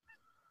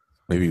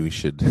Maybe we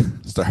should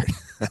start.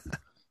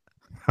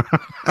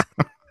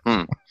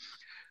 Hmm.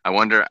 I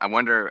wonder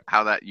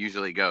how that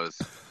usually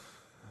goes.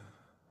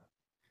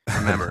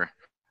 Remember,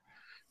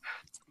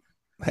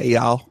 Hey,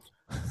 y'all.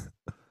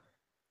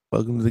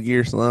 Welcome to the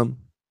Gear Slum.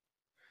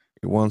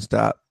 Your one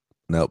stop.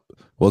 Nope.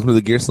 Welcome to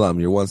the Gear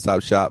Slum, your one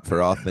stop shop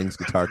for all things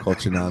guitar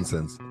culture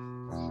nonsense.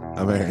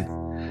 I'm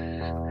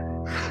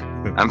Aaron.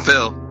 I'm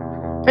Phil.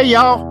 Hey,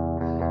 y'all.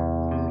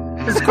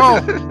 It's Cole.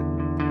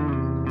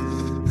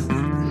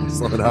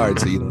 Slow it hard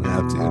so you don't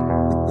have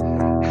to.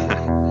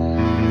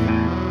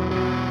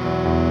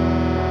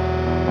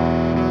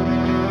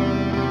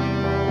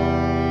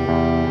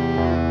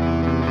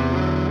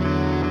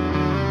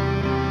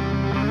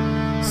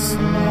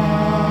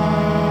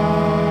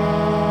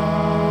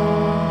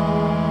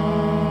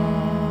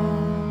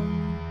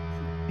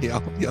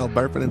 Y'all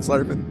burping and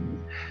slurping.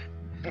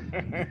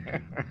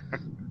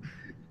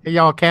 Hey,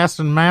 y'all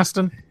casting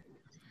masting?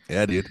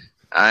 Yeah, dude.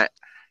 I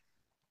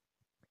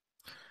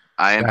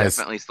am Guys.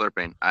 definitely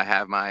slurping. I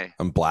have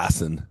I'm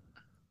blasting.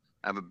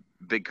 a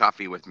big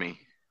coffee with me.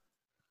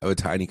 I have a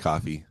tiny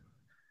coffee.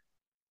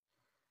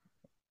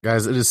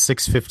 Guys, it is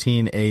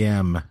 6:15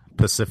 a.m.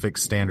 Pacific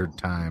Standard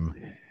Time.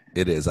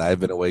 It is.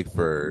 I've been awake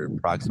for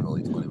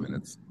approximately 20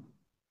 minutes.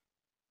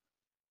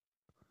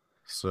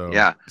 So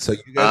Yeah, So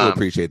you guys will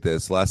appreciate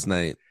this. Last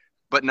night,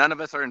 but none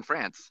of us are in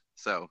France,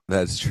 so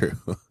that's true.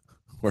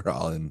 We're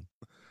all in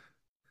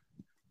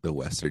the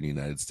Western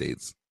United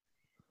States.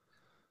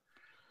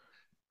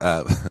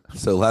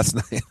 So last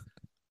night,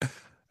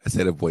 I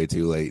stayed up way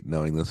too late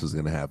knowing this was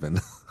going to happen.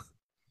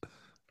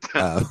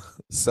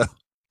 So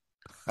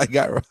I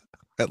got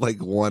at like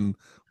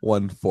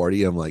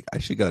 1:40. I'm like, I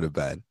should go to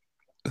bed.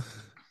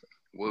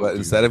 whoa, But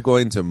instead of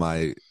going to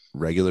my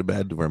regular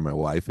bed where my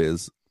wife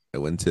is,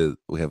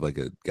 we have like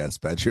a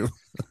guest bedroom.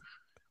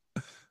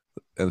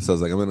 And so I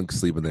was like, I'm going to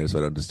sleep in there so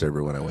I don't disturb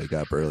her when I wake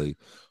up early.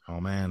 oh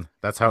man,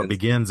 that's how it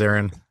begins,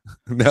 Aaron.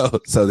 No,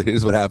 so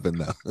here's what happened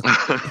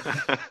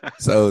though.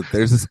 So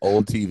there's this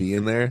old TV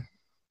in there,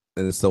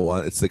 and it's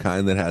the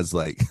kind that has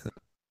like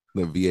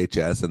the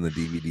VHS and the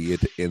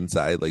DVD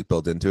inside, like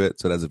built into it,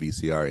 so it has a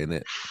VCR in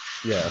it.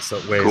 Yeah, so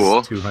it weighs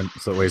Cool. 200.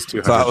 So it weighs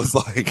 200. So I was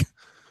like,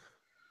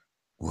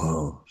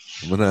 "Whoa,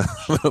 I'm gonna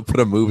put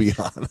a movie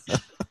on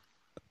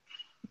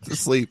to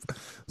sleep."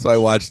 So I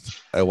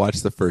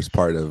watched the first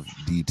part of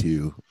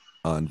D2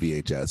 on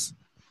VHS.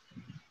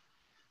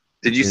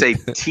 Did you say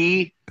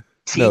T2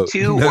 No,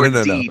 or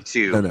no.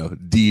 D2? No,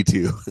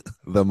 D2,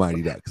 the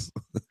Mighty Ducks.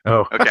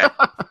 Oh, Okay.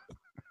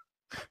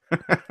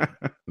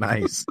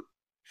 nice.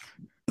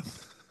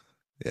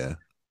 Yeah,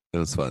 it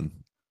was fun.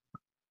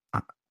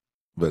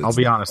 But I'll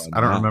be honest. fun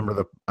I don't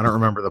now.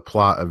 remember the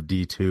plot of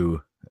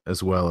D2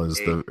 as well as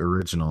the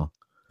original.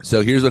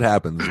 So here's what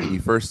happens when you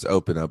first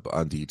open up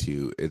on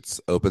D2. It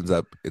opens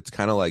up. It's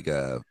kind of like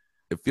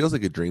it feels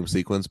like a dream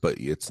sequence, but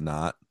it's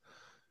not.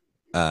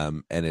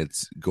 And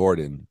it's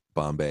Gordon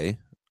Bombay,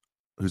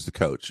 who's the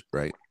coach,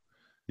 right?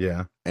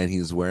 Yeah. And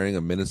he's wearing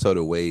a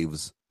Minnesota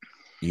Waves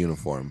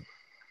uniform,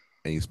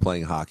 and he's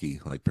playing hockey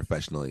like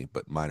professionally,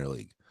 but minor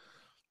league.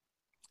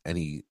 And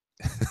he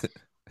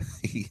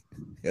he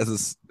has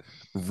this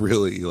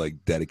really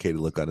like dedicated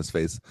look on his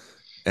face.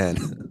 And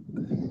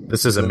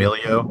This is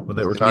Emilio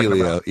that we're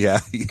talking about. Yeah.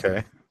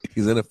 Okay.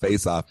 He's in a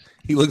face-off.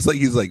 He looks like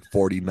he's like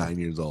 49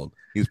 years old.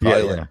 He's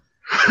probably like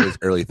in his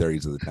early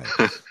 30s at the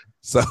time.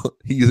 So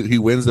he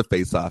wins the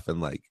face-off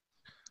and like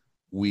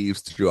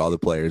weaves through all the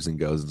players and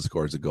goes and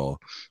scores a goal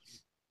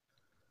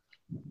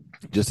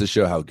just to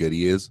show how good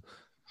he is.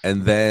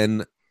 And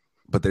then,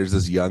 but there's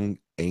this young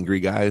angry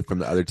guy from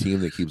the other team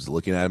that keeps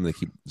looking at him. And they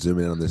keep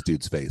zooming in on this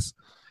dude's face.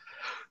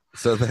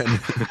 So then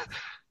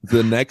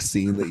the next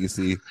scene that you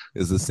see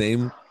is the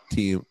same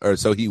team, or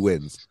so he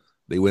wins.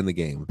 They win the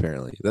game,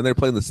 apparently. Then they're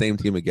playing the same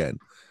team again.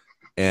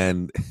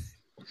 And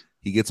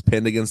he gets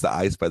pinned against the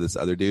ice by this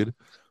other dude.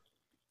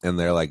 And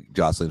they're like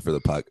jostling for the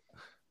puck.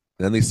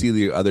 And then they see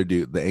the other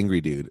dude, the angry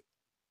dude.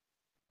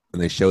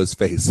 And they show his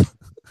face.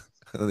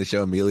 And then they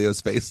show Emilio's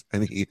face.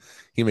 And he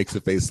makes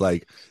a face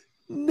like,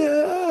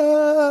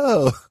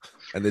 no.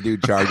 And the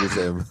dude charges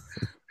him.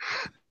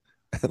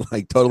 And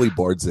like totally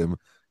boards him.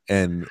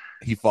 And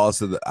he falls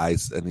to the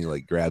ice and he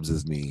like grabs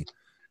his knee.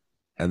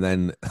 And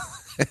then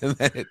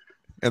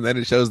and then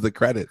it shows the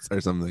credits or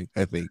something,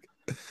 I think.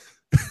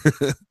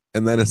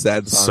 And then a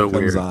sad song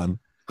comes on.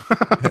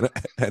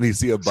 and you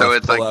see a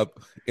bus pull up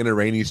in a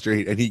rainy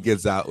street, and he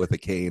gets out with a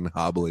cane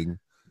hobbling,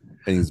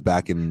 and he's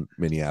back in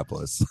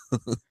Minneapolis.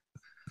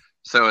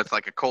 So it's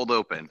like a cold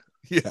open.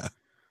 Yeah.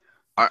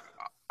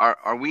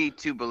 Are we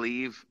to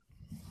believe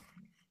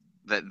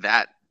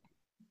that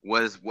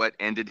was what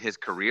ended his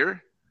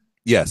career?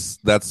 Yes,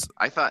 that's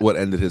what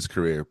ended his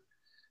career.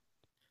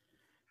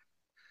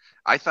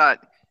 I thought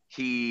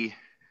he.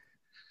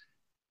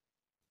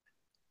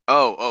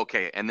 Oh,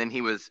 okay. And then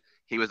he was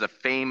a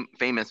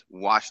famous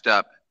washed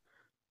up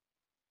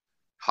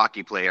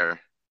hockey player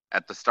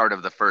at the start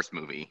of the first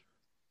movie.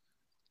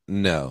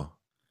 No.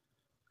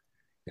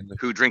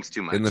 Who drinks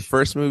too much. In the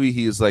first movie,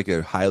 he's like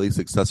a highly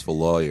successful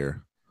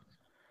lawyer.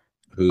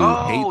 who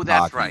hates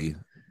that's hockey right.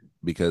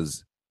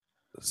 because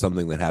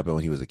something that happened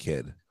when he was a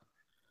kid.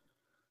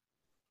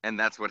 And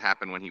that's what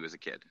happened when he was a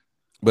kid.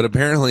 But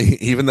apparently,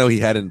 even though he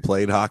hadn't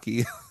played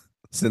hockey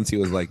since he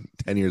was like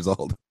 10 years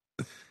old,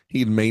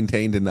 he'd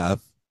maintained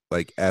enough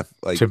to be a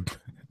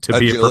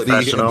agility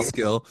professional. and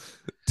skill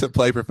to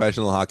play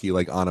professional hockey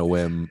like on a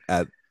whim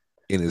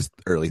in his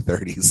early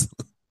 30s.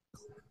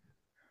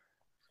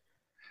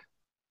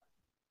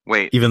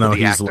 Wait, Even though the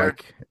he's actor?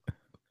 like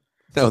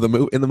No,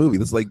 in the movie,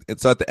 this is like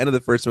so at the end of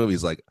the first movie,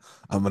 he's like,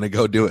 "I'm gonna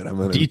go do it. I'm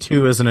gonna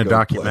D2 isn't a go play."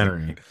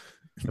 documentary.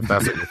 If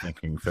that's what you're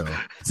thinking, Phil.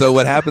 So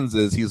what happens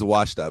is he's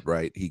washed up,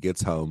 right? He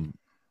gets home.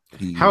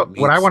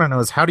 What I want to know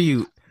is how do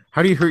you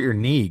hurt your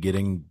knee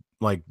getting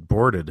like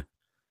boarded?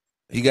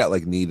 He got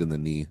like kneed in the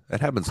knee. That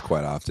happens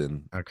quite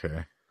often.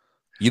 Okay.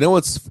 You know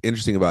what's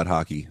interesting about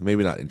hockey?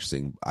 Maybe not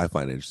interesting. I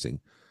find it interesting.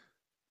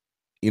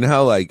 You know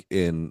how like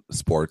in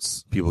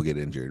sports people get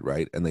injured,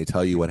 right? And they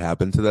tell you what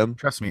happened to them.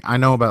 Trust me, I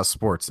know about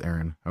sports,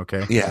 Aaron.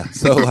 Okay. Yeah.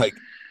 So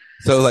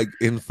like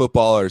in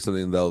football or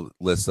something, they'll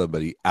list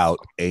somebody out,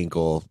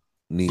 ankle,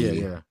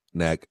 knee, Yeah.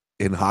 neck.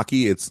 In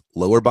hockey, it's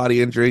lower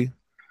body injury,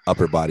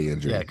 upper body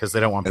injury. Yeah, because they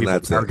don't want And people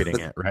that's it. targeting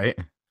it, right?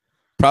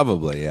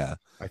 Probably, yeah.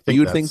 I think But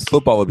you would think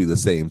football would be the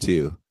same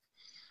too.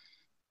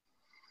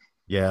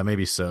 Yeah,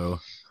 maybe so.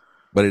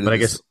 But I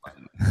guess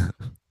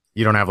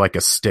you don't have like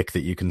a stick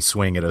that you can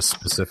swing at a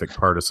specific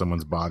part of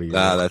someone's body.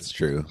 that's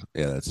true.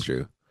 Yeah, that's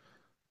true.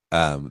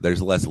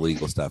 There's less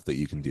legal stuff that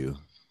you can do.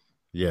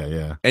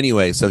 Yeah.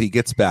 Anyway, so he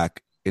gets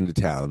back into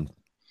town,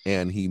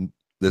 and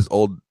this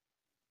old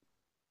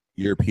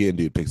European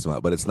dude picks him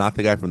up, but it's not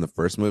the guy from the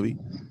first movie.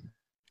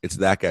 It's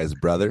that guy's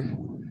brother,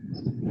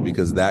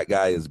 because that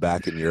guy is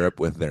back in Europe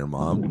with their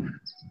mom.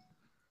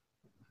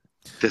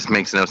 This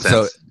makes no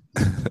sense.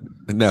 So,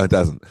 no, it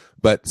doesn't.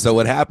 But so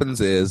what happens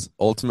is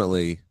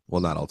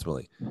not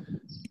ultimately,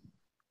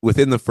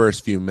 within the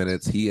first few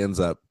minutes, he ends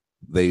up,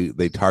 they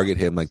target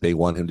him like they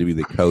want him to be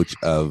the coach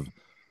of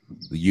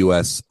the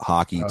U.S.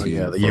 hockey team.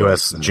 Yeah, the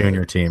U.S.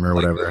 junior team or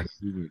whatever.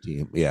 Junior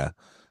team, yeah.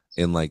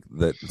 In like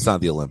it's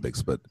not the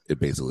Olympics, but it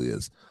basically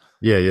is.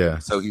 Yeah.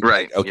 So he's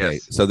right. Like, okay.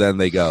 Yes. So then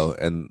they go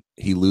and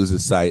he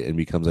loses sight and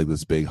becomes like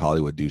this big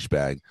Hollywood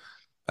douchebag.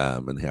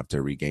 And they have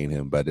to regain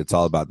him, but it's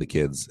all about the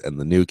kids and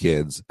the new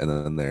kids,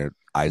 and then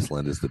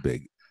Iceland is the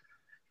big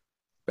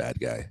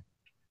bad guy.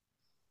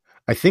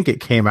 I think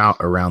it came out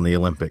around the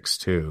Olympics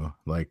too.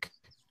 Like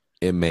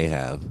it may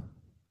have.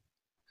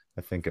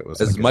 I think it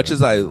was as much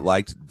as I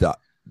liked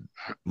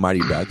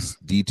Mighty Ducks.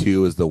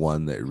 D2 is the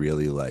one that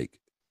really like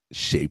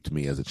shaped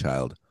me as a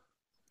child.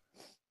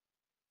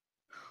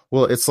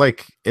 Well, it's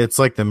like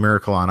the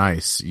Miracle on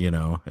Ice. You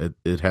know,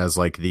 it has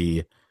like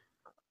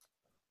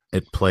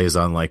it plays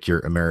on like your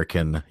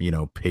American,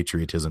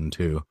 patriotism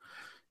too,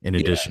 in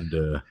addition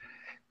to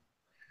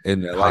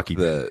and I like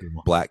the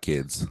black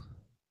kids.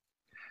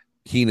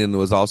 Keenan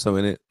was also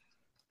in it.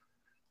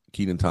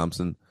 Keenan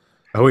Thompson.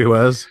 Oh, he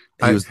was.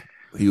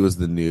 He was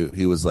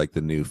like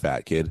the new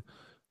fat kid.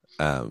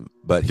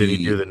 But did he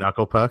do the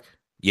knuckle puck?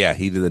 Yeah,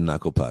 he did the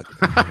knuckle puck.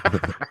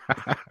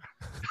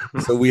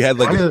 So we had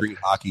like a street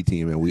hockey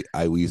team, and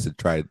we used to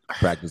try to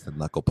practice the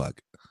knuckle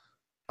puck.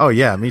 Oh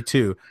yeah, me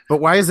too.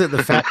 But why is it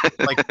the fat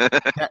like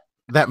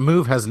that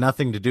move has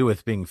nothing to do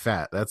with being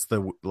fat? That's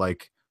the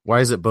like. Why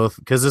is it both?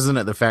 Because isn't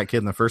it the fat kid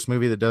in the first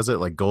movie that does it,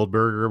 like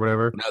Goldberg or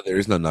whatever? No, there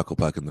is no knuckle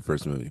puck in the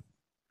first movie.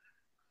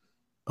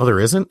 Oh, there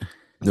isn't?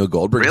 No,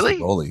 Goldberg's really?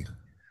 the goalie.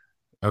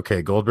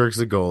 Okay, Goldberg's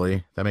the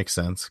goalie. That makes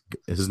sense.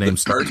 His name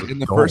starts with in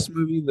the goal. first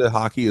movie. The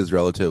hockey is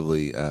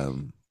relatively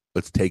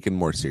it's taken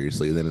more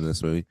seriously than in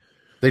this movie.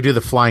 They do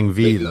the flying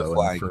V though. The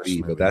flying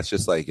V, but that's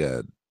just like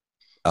a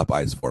up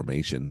ice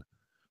formation.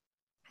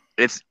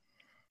 It's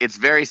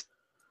very similar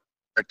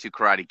to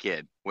Karate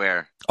Kid,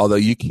 where although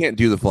you can't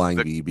do the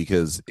flying V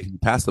because if you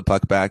pass the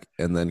puck back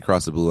and then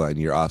cross the blue line,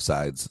 you're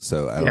offsides.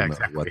 So I don't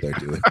know what they're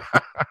doing.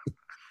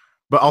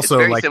 But also,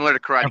 it's very like similar to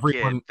Karate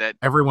Kid, that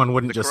everyone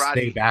wouldn't just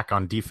stay back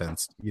on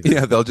defense either.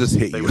 Yeah, they'll just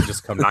hit you. They would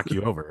just come knock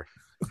you over.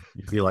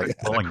 You'd be like,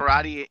 the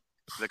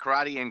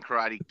Karate in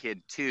Karate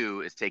Kid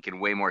 2 is taken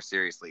way more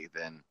seriously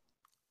than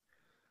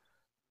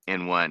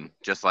in 1,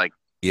 just like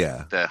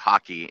the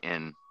hockey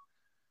in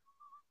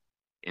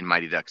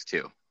Mighty Ducks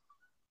 2.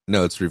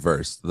 No, it's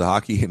reversed. The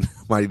hockey in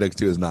Mighty Ducks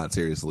 2 is not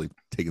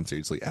taken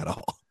seriously at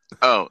all.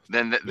 Oh,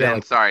 then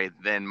sorry.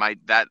 Then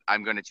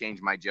I'm going to change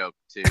my joke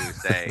to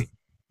say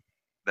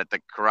that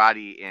the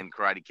karate in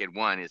Karate Kid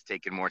 1 is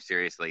taken more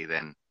seriously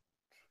than.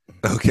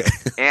 Okay.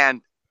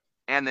 And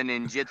the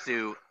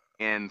ninjutsu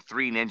in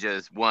 3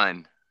 Ninjas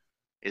 1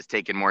 is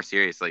taken more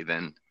seriously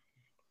than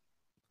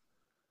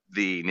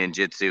the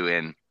ninjutsu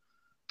in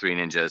 3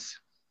 Ninjas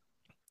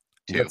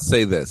 2. Let's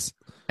say this.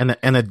 And the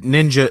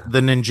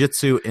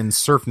ninjutsu in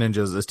Surf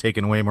Ninjas is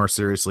taken way more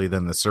seriously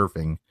than the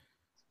surfing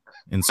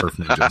in Surf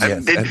Ninjas.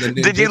 Yes.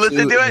 Did you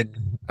listen to it?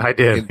 I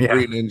did. In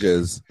 3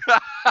 Ninjas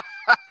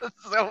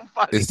so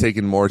funny. is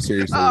taken more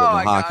seriously than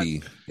the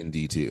hockey in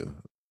D2.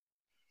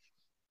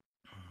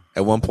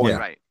 At one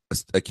point,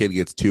 a kid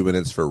gets 2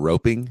 minutes for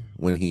roping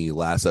when he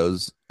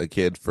lassos a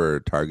kid for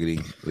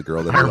targeting the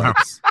girl that he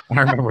likes.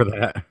 I remember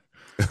that.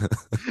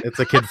 It's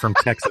a kid from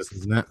Texas,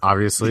 isn't it?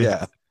 Obviously.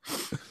 Yeah.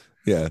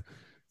 Yeah.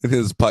 And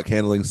his puck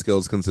handling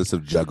skills consist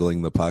of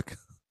juggling the puck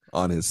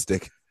on his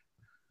stick.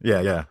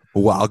 Yeah.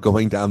 While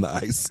going down the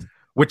ice.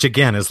 Which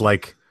again is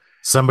like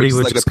somebody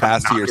would like just a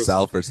pass to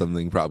yourself or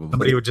something, probably.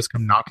 Somebody would just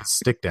come knock his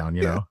stick down,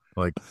 you know?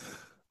 Like,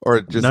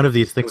 or just none of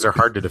these things are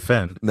hard to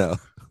defend. No,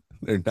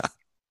 they're not.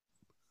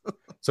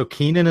 So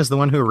Keenan is the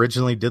one who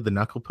originally did the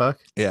knuckle puck?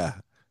 Yeah.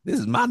 This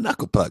is my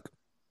knuckle puck.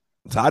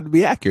 It's hard to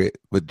be accurate,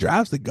 but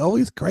drives the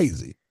goalies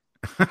crazy.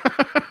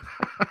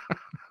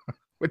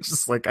 Which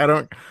is like I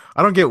don't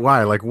get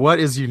why. Like, what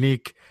is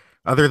unique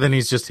other than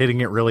he's just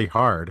hitting it really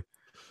hard?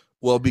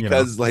 Well,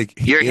 because like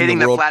you're hitting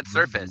the flat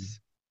surface.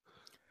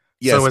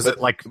 Yes, so is it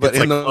like? But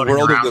in the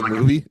world of the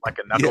movie, like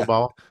a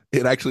knuckleball,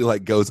 it actually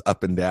like goes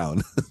up and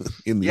down.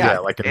 In the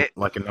like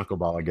a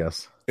knuckleball, I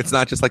guess. It's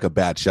not just like a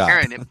bad shot.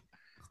 Aaron,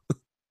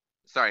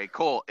 sorry,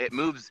 Cole. It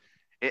moves.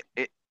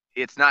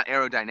 It's not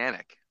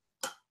aerodynamic.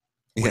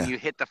 When you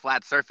hit the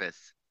flat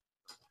surface.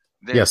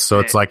 Yes, so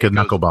it's like a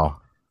knuckleball.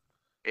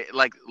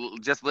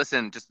 Just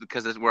listen, just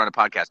because we're on a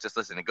podcast, just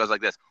listen. It goes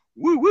like this.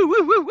 Woo, woo,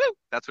 woo, woo, woo.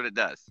 That's what it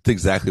does. It's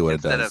exactly what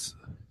it does.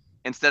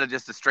 Instead of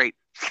just a straight.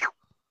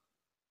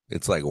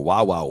 It's like,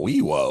 wow, wow,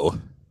 wee, whoa.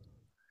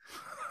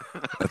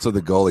 That's what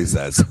the goalie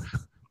says.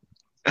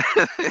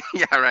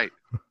 Yeah, right.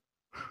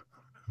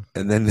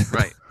 And then.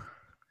 Right.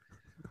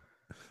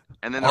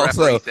 And then the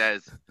referee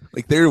says.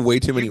 Like, there are way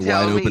too many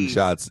wide open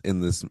shots in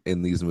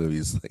these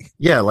movies. Like,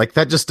 like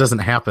that just doesn't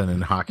happen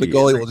in hockey. The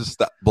goalie will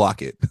just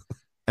block it.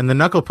 And the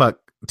knuckle puck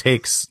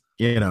takes,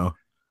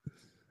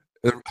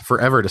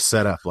 forever to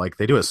set up. Like,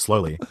 they do it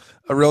slowly.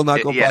 A real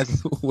knuckle puck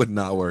would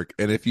not work.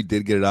 And if you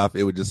did get it off,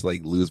 it would just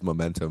like lose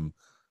momentum.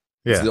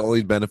 Yeah. It's the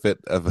only benefit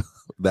of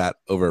that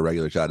over a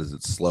regular shot is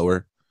it's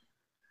slower.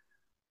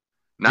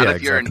 Not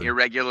if you're an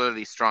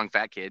irregularly strong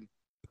fat kid.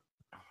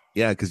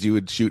 Yeah, because you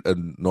would shoot a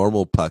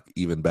normal puck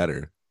even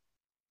better.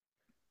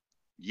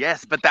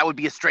 Yes, but that would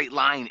be a straight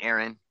line,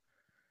 Aaron.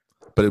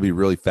 But it'd be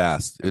really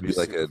fast. It'd be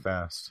like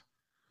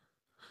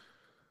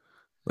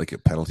a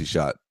penalty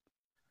shot.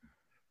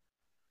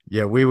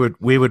 Yeah, we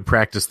would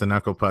practice the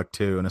knuckle puck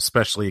too, and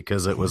especially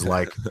because it was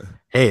like,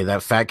 hey,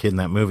 that fat kid in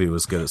that movie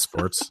was good at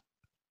sports.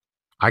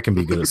 I can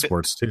be good at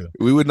sports too.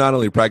 We would not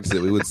only practice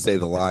it, we would say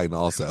the line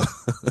also.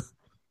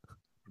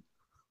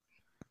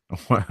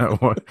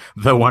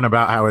 The one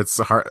about how it's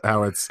hard,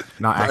 how it's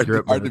not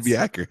accurate. Hard to be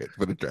accurate,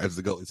 but it drives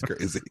the goalies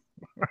crazy.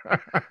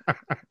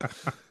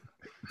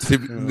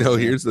 No,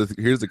 here's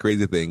the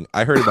crazy thing.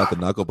 I heard about the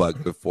knuckle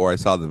puck before I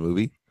saw the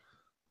movie.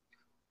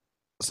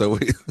 So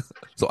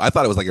I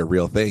thought it was like a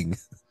real thing.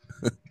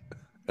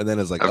 And then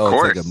it's like, it's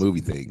like a movie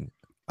thing.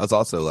 I was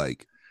also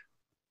like,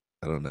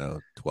 I don't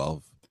know,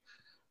 12.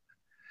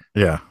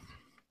 Yeah.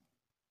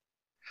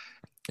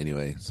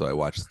 Anyway, so I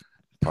watched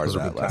part of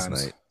that last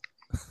night.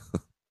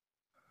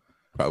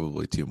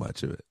 Probably too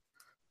much of it.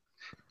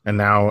 And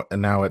now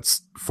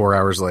it's 4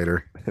 hours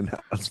later. And now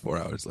it's 4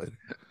 hours later.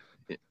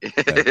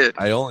 Yeah,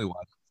 I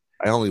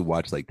only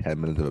watched like 10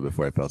 minutes of it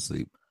before I fell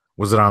asleep.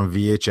 Was it on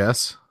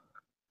VHS?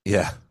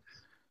 Yeah.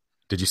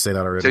 Did you say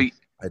that already?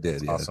 I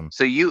did. Yeah. Awesome.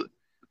 So you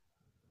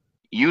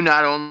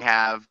not only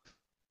have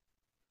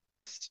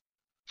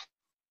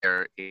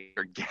your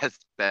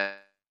guest bed,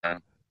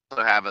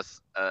 also have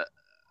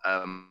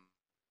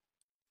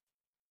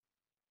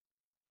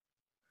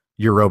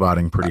You're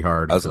roboting pretty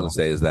hard. I was going to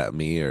say, is that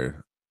me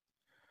or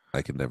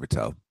I can never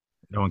tell.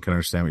 No one can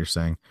understand what you're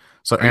saying.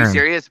 So, Are Aaron, you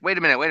serious? Wait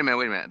a minute.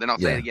 Then I'll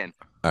say it again.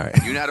 All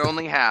right. You not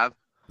only have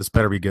this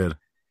better be good.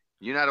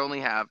 You not only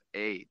have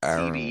a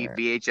TV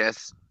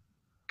VHS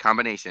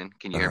combination.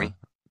 Can you hear me?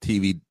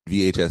 TV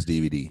VHS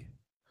DVD.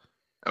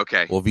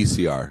 Okay. Well,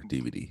 VCR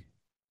DVD.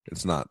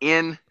 It's not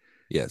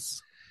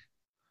Yes.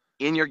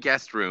 In your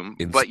guest room,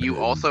 but you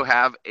also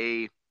have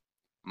a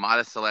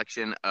modest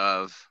selection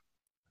of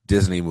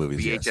Disney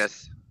movies.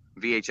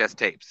 VHS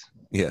tapes.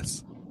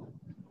 Yes.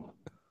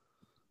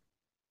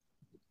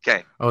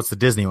 Okay. Oh, it's the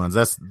Disney ones.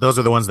 Those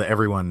are the ones that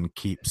everyone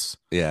keeps.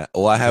 Yeah.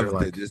 Well, I have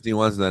the Disney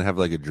ones, and then I have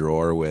like a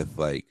drawer with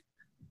like.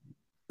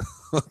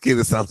 Okay,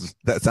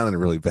 that sounded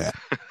really bad.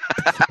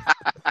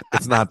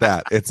 It's not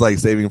that. It's like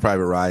Saving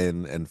Private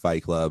Ryan and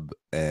Fight Club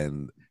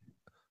and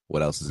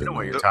what else is in there?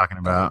 What you're talking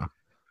about?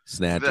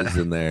 Snatch is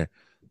in there.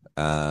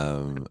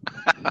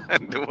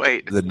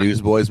 Wait. The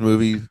Newsboys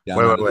movie. Wait.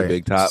 The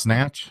Big Top.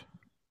 Snatch?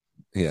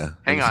 Yeah.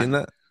 Hang on. You seen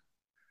that?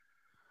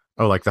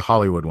 Oh, like the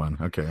Hollywood one.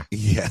 Okay.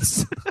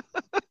 Yes.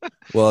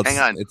 Well, hang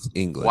on. It's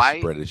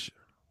English, British.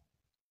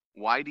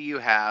 Why do you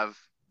have?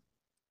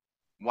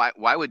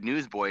 Why would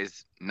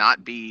Newsboys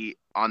not be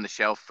on the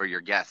shelf for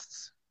your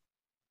guests?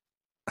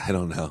 I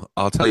don't know.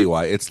 I'll tell you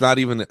why. It's not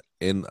even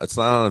it's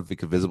not on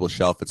a visible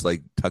shelf. It's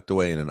like tucked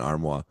away in an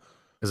armoire.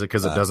 Is it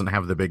because it doesn't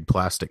have the big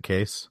plastic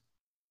case?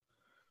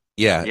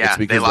 Yeah, it's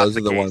because those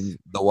are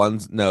the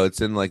ones. No,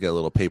 it's in like a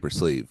little paper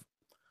sleeve.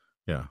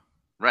 Yeah.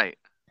 Right,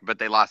 but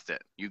they lost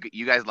it.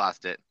 You guys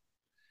lost it.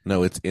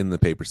 No, it's in the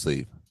paper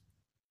sleeve.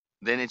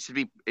 then it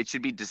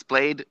should be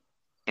displayed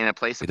in a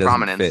place of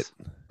prominence. Fit.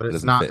 But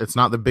it's not. Fit. It's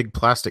not the big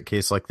plastic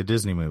case like the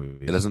Disney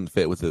movies. It doesn't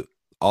fit with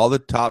all the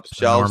top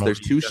shelves. There's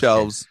 2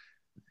 shelves,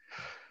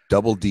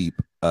 double deep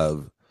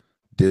of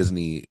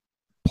Disney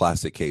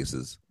plastic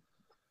cases.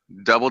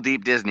 Double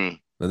deep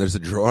Disney. Then there's a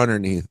drawer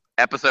underneath.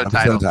 Episode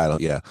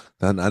title. Yeah.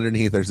 Then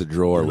underneath there's a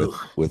drawer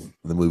with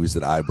the movies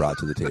that I brought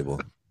to the table.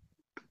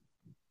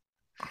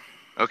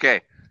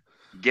 Okay,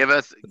 give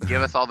us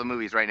all the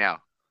movies right now.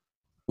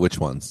 Which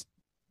ones?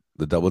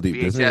 The double deep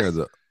VHS. Disney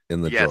or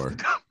in the drawer?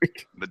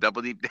 The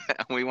double deep.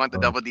 We want the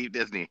double deep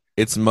Disney.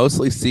 It's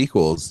mostly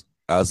sequels.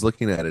 I was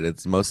looking at it.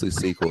 It's mostly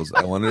sequels.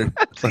 I wonder.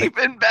 That's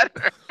even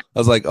better. I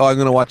was like, I'm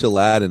going to watch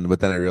Aladdin, but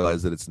then I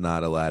realized that it's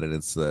not Aladdin.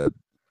 It's the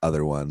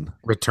other one.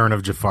 Return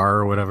of Jafar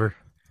or whatever.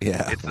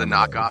 Yeah. It's the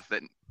knockoff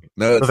that.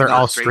 No, they're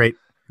all straight.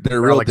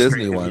 They're real like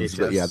Disney ones,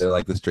 but yeah, they're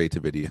like the straight to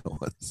video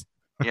ones.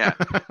 Yeah.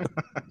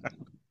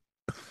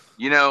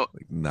 You know,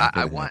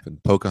 I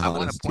want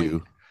Pocahontas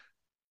too.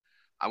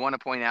 I want to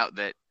point out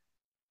that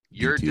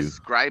you're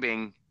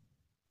describing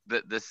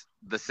the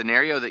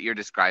scenario that you're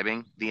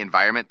describing, the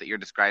environment that you're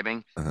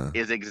describing,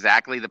 is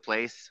exactly the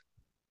place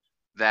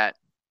that.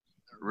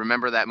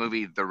 Remember that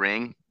movie, The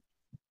Ring?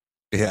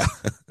 Yeah.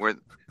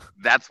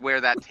 That's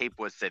where that tape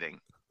was sitting.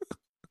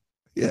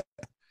 Yeah.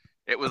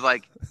 It was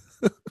like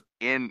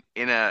in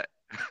a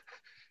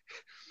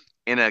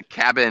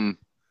cabin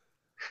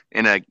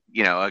in a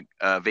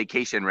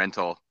vacation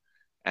rental,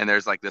 and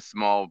there's like this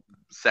small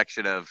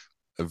section of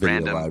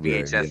random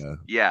library, VHS.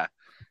 Yeah.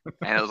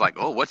 And it was like,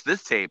 oh, what's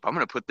this tape? I'm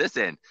gonna put this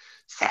in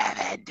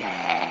 7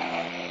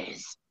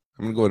 days.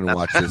 I'm gonna go ahead and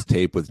watch this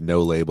tape with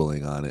no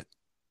labeling on it.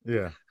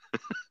 Yeah.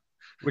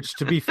 Which,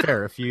 to be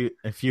fair, if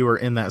you were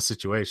in that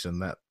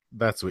situation,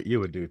 that's what you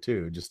would do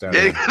too. Just that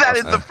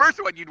is the first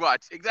one you'd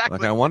watch. Exactly.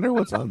 Like, I wonder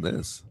what's on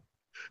this.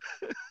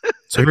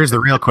 So here's the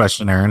real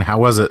question, Aaron. How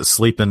was it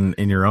sleeping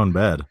in your own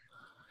bed?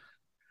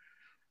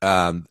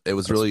 It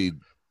was really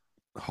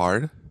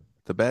hard.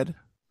 The bed,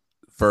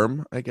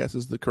 firm, I guess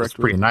is the correct. It's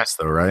pretty nice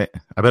though, right?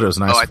 I bet it was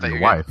nice for your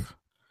wife.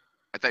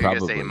 I thought you were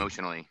going to say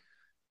emotionally.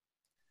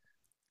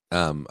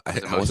 I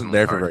wasn't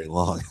there for very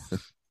long,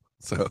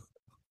 so.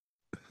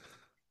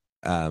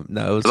 No,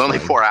 it was only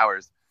 4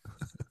 hours.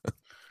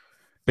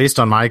 Based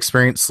on my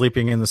experience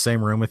sleeping in the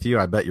same room with you,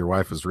 I bet your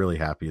wife was really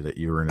happy that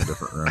you were in a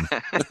different room.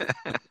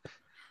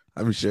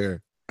 I'm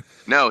sure.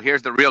 No,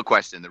 here's the real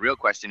question. The real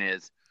question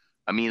is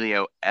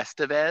Emilio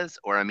Estevez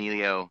or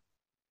Emilio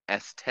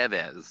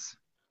Estevez?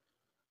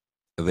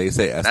 They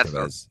say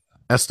Estevez.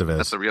 Estevez.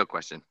 That's the real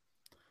question.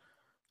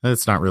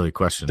 That's not really a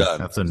question. Done.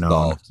 That's a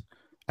no.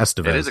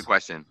 Estevez. It is a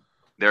question.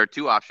 There are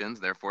 2 options,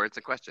 therefore it's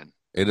a question.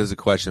 It is a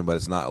question, but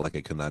it's not like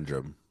a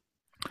conundrum.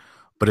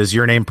 But is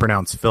your name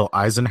pronounced Phil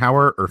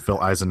Eisenhower or Phil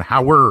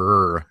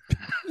Eisenhower?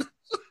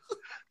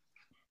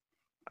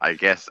 I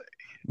guess.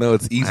 No,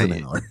 it's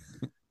Eisenhower.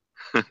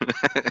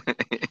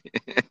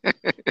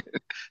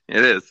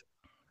 It is.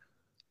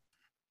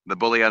 The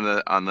bully on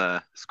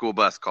the school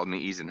bus called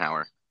me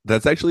Eisenhower.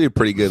 That's actually a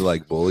pretty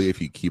good bully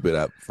if you keep it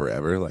up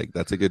forever. Like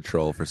that's a good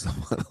troll for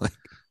someone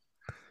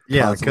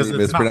because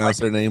mispronounce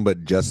their name,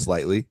 but just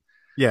slightly.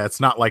 Yeah, it's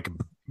not like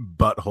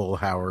Butthole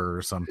Hower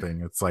or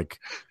something. It's like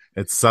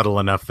it's subtle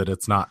enough that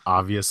it's not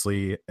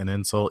obviously an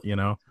insult,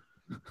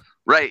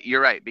 Right,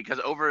 you're right.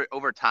 Because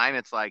over time,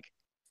 it's like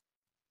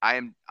I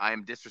am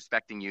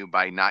disrespecting you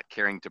by not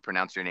caring to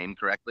pronounce your name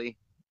correctly.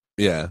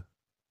 Yeah,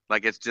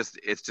 like it's just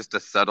a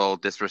subtle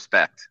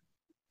disrespect.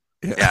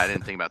 Yeah, I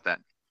didn't think about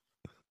that.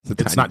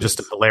 It's not just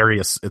a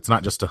hilarious. It's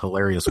not just a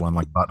hilarious one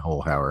like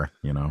Butthole Hower,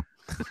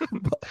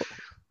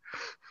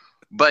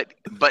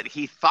 But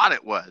he thought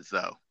it was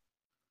though.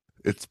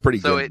 It's pretty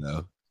good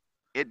though.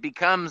 It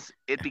becomes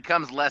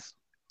less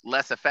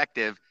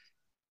effective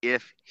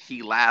if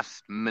he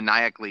laughs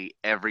maniacally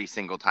every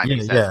single time he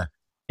says it.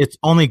 It's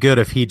only good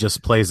if he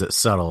just plays it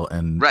subtle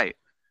and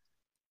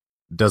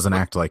doesn't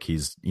act like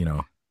he's,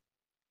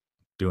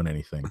 doing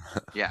anything.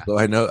 Yeah. So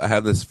I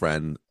have this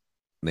friend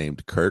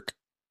named Kirk,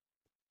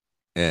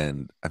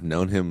 and I've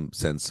known him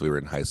since we were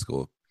in high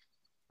school.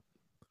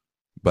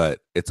 But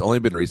it's only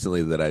been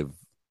recently that I've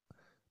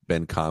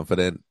been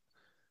confident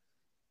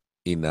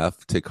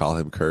enough to call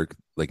him Kirk,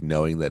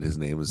 knowing that his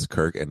name is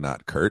Kirk and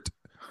not Kurt.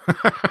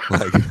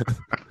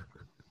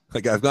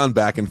 I've gone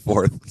back and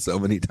forth so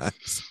many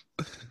times.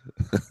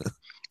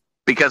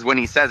 Because when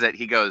he says it,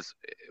 he goes,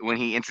 when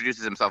he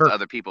introduces himself to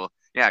other people,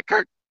 yeah,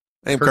 Kurt.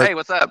 Hey, Kurt. Hey,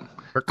 what's up?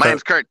 My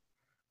name's Kurt.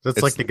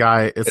 It's like the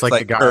guy. It's like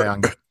the guy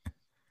Kurt.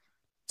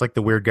 It's like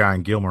the weird guy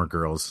on Gilmore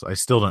Girls. I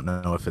still don't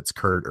know if it's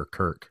Kurt or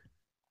Kirk.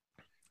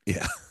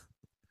 Yeah,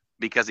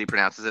 because he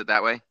pronounces it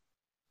that way.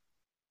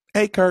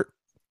 Hey, Kurt.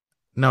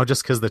 No,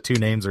 just because the 2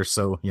 names are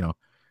so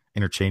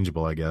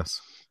interchangeable, I guess.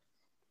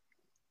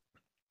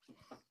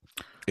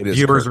 It is.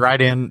 Viewers, Kirk.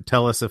 write in.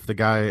 Tell us if the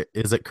guy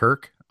is it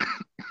Kirk.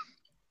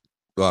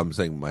 Well, I'm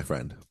saying my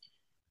friend.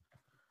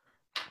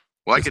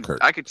 Well,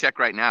 I could check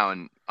right now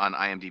on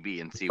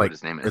IMDb and see what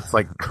his name is. It's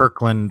like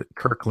Kirkland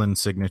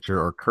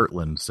signature or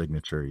Kirtland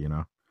signature,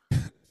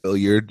 Well,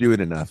 you're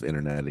doing enough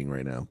interneting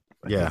right now.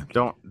 Yeah,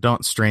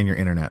 don't strain your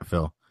internet,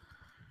 Phil.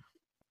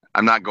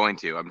 I'm not going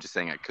to. I'm just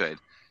saying I could.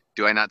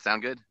 Do I not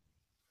sound good?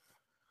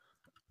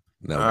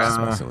 No, I'm just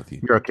messing with you.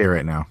 You're okay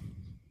right now.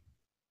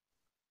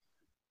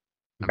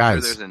 I'm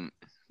guys, sure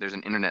there's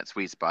an internet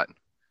sweet spot.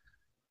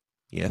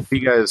 Yeah.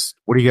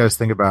 What do you guys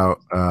think about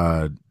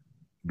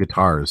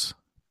guitars?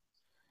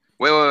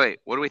 Wait.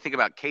 What do we think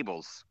about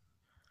cables?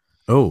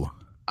 Oh.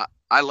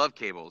 I love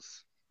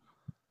cables.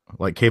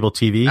 Like cable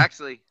TV?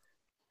 Actually,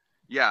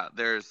 yeah,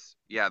 there's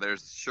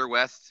Sure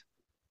West.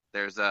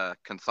 There's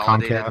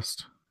Consolidated.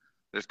 Comcast.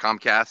 There's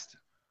Comcast.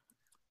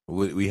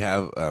 We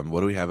have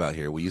what do we have out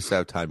here? We used to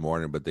have Time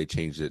Warner, but they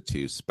changed it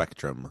to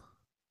Spectrum.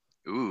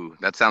 Ooh,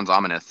 that sounds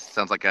ominous.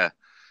 Sounds like a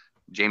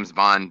James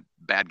Bond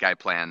bad guy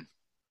plan.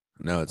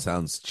 No, it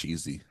sounds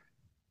cheesy.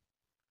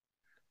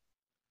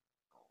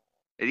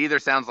 It either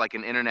sounds like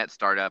an internet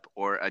startup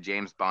or a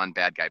James Bond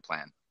bad guy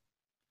plan.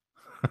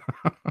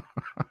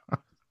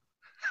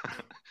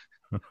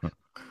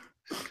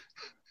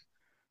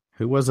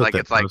 Who was it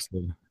that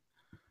posted?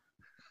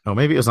 Oh,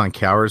 maybe it was on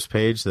Cower's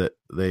page that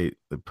they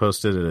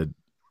posted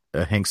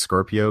a Hank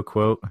Scorpio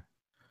quote.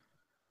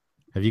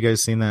 Have you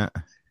guys seen that?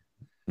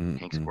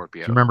 Hank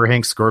Scorpio. Do you remember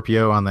Hank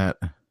Scorpio on that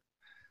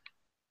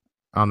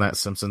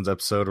Simpsons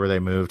episode where they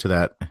move to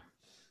that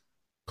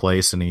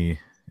place and he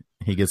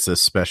gets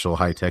this special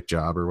high-tech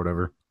job or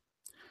whatever?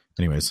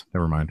 Anyways,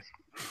 never mind.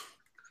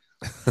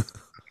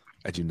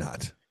 I do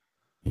not.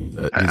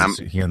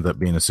 He ended up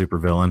being a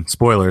supervillain.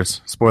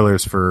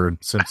 Spoilers for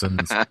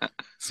Simpsons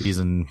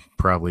season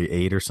probably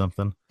 8 or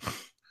something.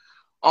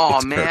 Oh,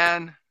 it's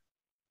man. Kirk.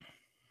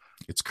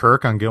 It's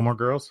Kirk on Gilmore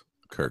Girls?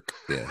 Kirk,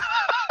 yeah.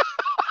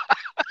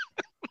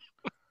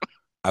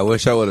 I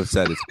wish I would have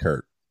said it's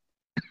Kirk.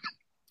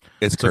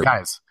 It's Kirk.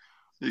 Guys.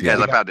 You guys,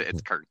 I found it.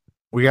 It's Kirk.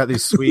 We got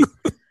these sweet...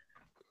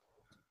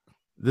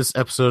 This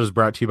episode is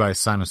brought to you by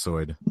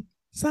Sinasoid.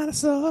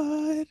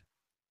 Sinasoid.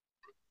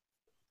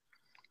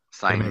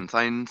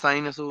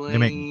 Sinasoid. They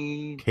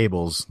make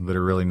cables that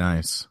are really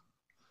nice.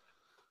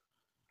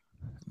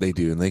 They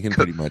do, and they can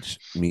pretty much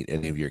meet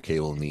any of your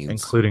cable needs,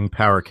 including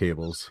power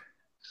cables.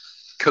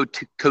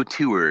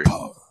 Couture.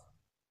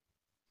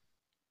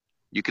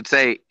 You could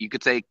say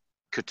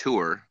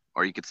couture,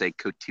 or you could say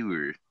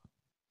couture.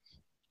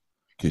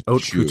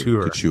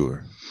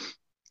 Couture.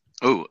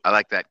 Oh, I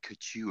like that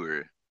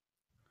couture.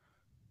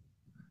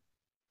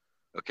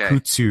 Okay.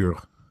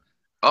 Couture.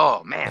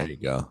 Oh man. There you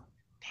go.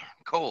 Damn,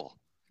 cool.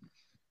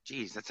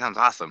 Jeez, that sounds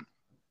awesome.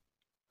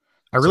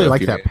 I really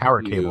like that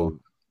power cable.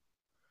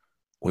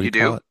 What do you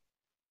do?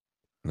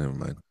 Never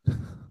mind.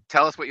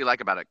 Tell us what you like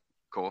about it,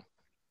 Cole.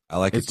 I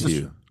like it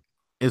too.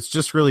 It's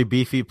just really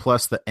beefy,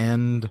 plus the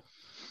end,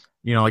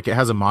 like it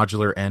has a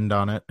modular end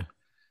on it.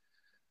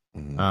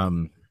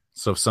 Mm-hmm.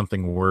 So if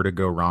something were to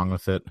go wrong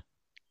with it,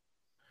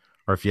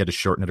 or if you had to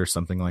shorten it or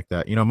something like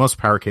that, most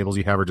power cables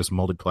you have are just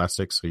molded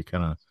plastic, so you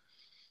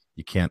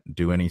can't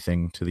do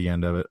anything to the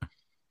end of it.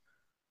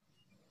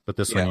 But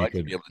this one, I like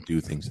to be able to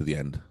do things to the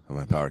end of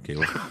my power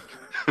cable.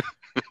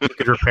 You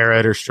could repair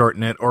it or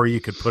shorten it, or you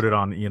could put it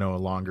on, a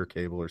longer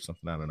cable or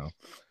something. I don't know,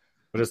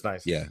 but it's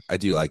nice. Yeah, I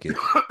do like it,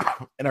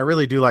 and I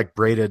really do like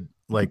braided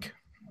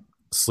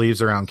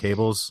sleeves around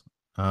cables.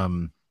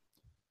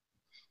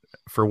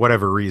 For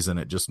whatever reason,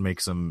 it just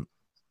makes them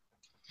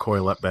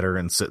coil up better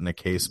and sit in the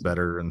case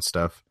better and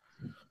stuff.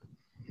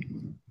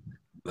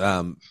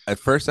 At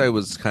first I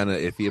was kind of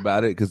iffy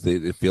about it because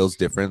it feels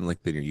different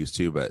than you're used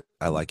to, but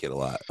I like it a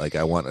lot.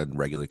 I want a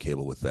regular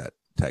cable with that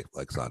Tech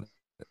Flex on it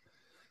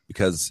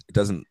because it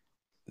doesn't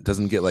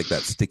get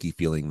that sticky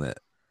feeling that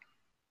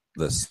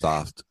the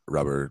soft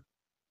rubber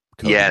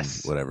coating,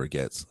 whatever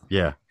gets.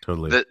 Yeah,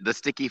 totally. The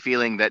sticky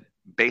feeling that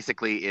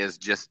basically is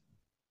just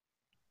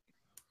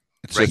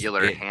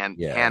regular hand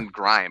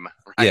grime.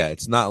 Right? Yeah,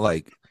 it's not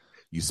like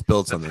you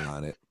spilled something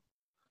on it.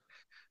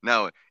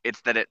 No,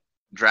 it's that it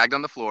dragged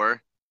on the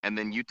floor, and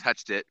then you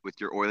touched it with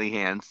your oily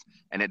hands,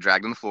 and it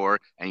dragged on the floor,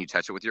 and you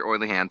touched it with your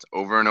oily hands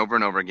over and over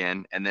and over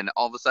again, and then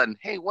all of a sudden,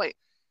 hey, wait,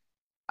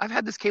 I've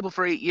had this cable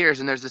for 8 years,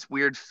 and there's this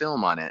weird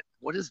film on it.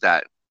 What is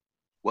that?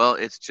 Well,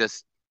 it's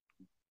just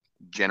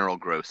general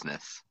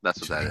grossness.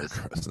 That's what that is.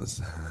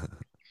 Grossness.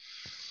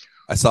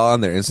 I saw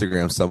on their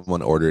Instagram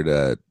someone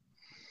ordered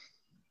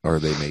or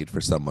they made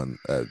for someone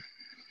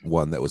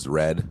one that was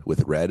red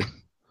with red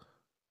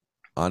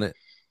on it.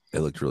 It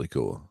looked really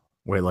cool.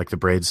 Wait, like the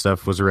braid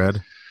stuff was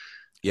red?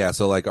 Yeah,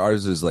 so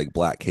ours is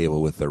black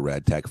cable with the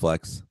red Tech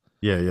Flex.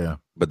 Yeah.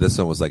 But this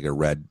one was a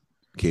red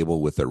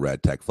cable with the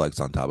red Tech Flex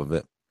on top of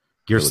it.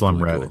 Gear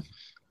Slum really red. Cool.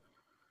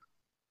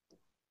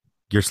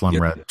 Gear Slum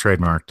red,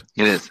 trademarked.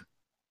 It is.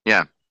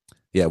 Yeah.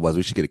 Yeah, it was.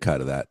 We should get a cut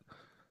of that.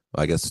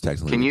 Well, I guess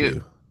technically Can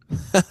you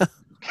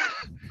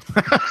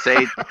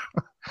say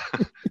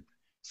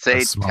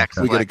Tech Flex?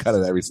 We get a cut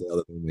of every sale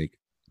that we make.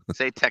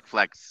 Say Tech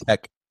Flex.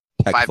 Tech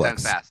 5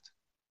 Flex. times fast.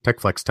 Tech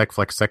Flex.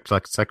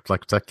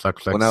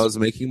 When I was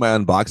making my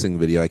unboxing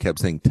video, I kept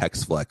saying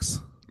Tex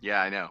Flex.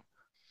 Yeah, I know.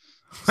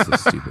 So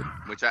stupid.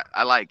 Which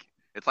I like.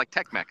 It's like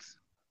Tech-Mex.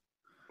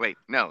 Wait,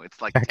 no,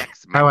 it's like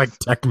Tex-Mex. I like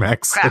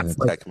Tech-Mex.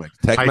 Tech-Mex.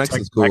 Tech-Mex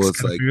is cool.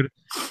 It's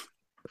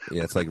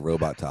Yeah, it's like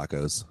robot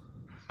tacos.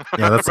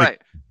 Yeah, that's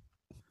right.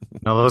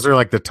 No, those are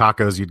like the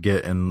tacos you'd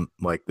get in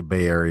like the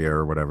Bay Area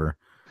or whatever.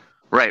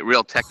 Right,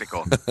 real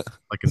technical.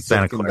 Like in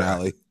Santa Silicon Clara.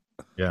 Valley.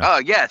 Yeah. Oh,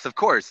 yes, of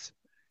course.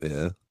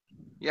 Yeah.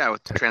 Yeah,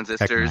 with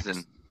transistors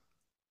and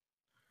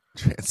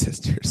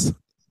transistors.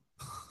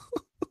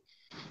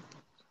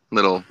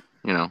 little,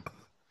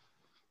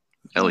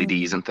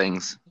 LEDs and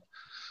things.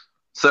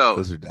 So,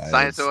 Those are diodes.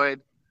 Sinasoid.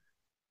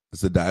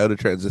 Is the diode a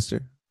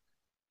transistor?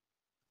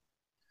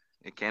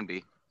 It can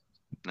be.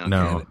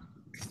 No.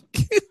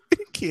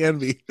 It can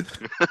be.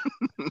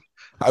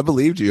 I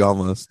believed you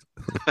almost.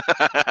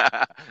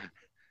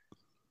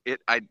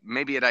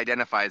 Maybe it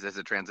identifies as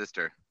a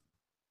transistor.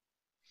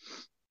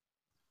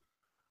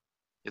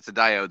 It's a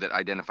diode that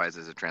identifies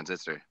as a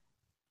transistor.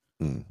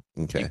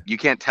 Okay. You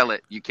can't tell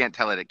it. You can't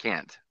tell it. It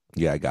can't.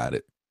 Yeah, I got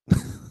it.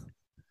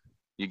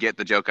 You get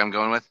the joke I'm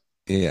going with?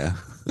 Yeah.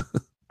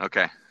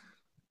 Okay.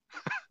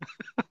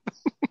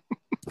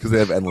 Because they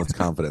have endless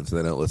confidence.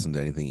 They don't listen to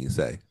anything you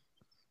say.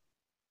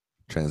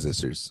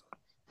 Transistors.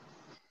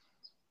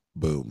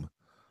 Boom.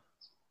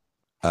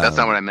 That's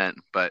not what I meant,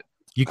 but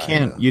you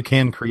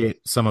can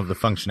create some of the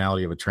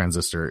functionality of a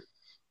transistor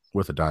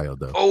with a diode,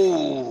 though.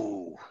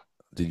 Oh,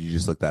 did you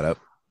just look that up,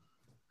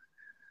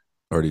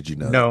 or did you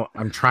know? No,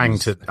 I'm trying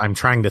to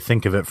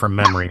think of it from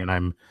memory, and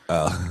I'm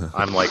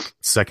like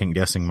second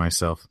guessing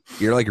myself.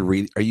 You're like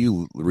Are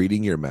you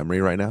reading your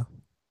memory right now?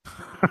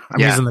 I'm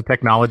using the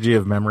technology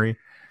of memory.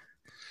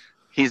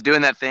 He's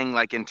doing that thing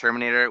like in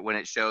Terminator when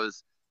it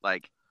shows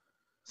like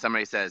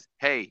somebody says,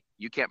 "Hey,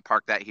 you can't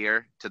park that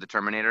here," to the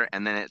Terminator,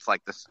 and then it's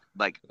like this,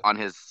 like on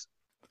his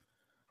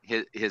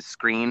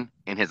screen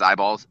in his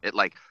eyeballs, it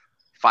like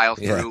files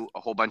through a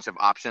whole bunch of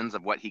options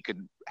of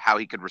how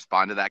he could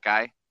respond to that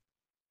guy.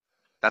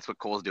 That's what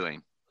Cole's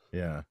doing.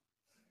 Yeah,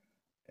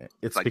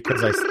 it's like,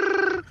 because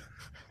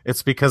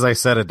I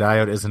said a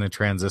diode isn't a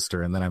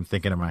transistor, and then I'm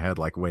thinking in my head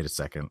like, wait a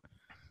second,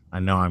 I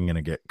know I'm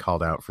gonna get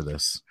called out for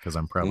this because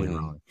I'm probably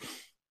wrong.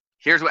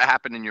 Here's what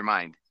happened in your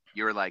mind.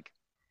 You were like,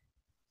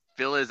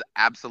 Phil is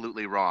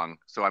absolutely wrong,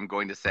 so I'm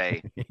going to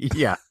say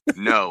yeah.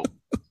 No.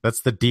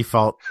 That's the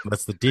default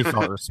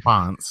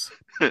response.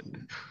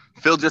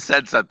 Phil just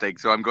said something,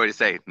 so I'm going to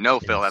say no,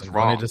 Phil, that's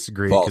wrong. I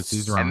disagree because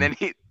he's wrong.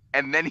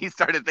 And then he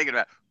started thinking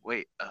about,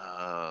 could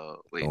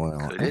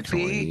it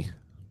be?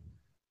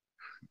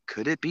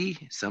 Could it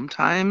be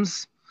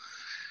sometimes?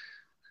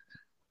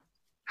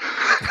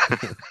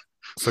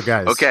 So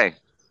guys. Okay.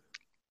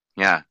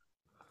 Yeah.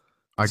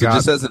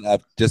 Just as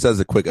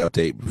a quick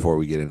update before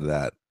we get into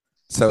that.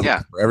 So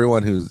for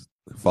everyone who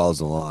follows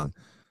along,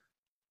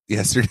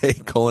 yesterday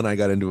Cole and I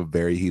got into a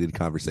very heated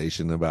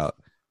conversation about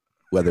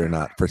whether or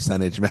not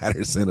percentage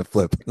matters in a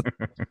flip.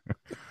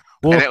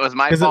 Well, and it was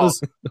my fault.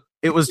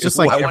 It was just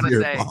like I want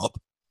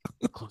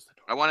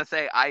to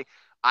say I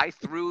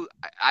threw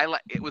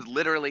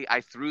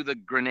the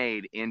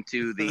grenade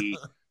into the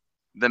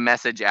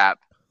message app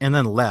and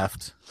then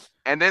left.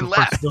 And then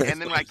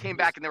when I came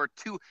back and there were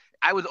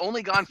I was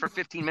only gone for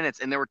 15 minutes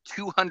and there were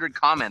 200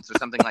 comments or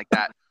something like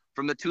that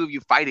from the two of you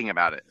fighting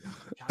about it.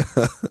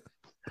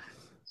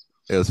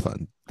 It was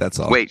fun. That's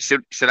all. Wait,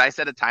 should I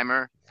set a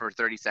timer for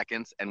 30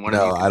 seconds and one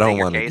of you I don't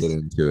want to get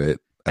into it.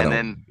 And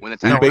then when the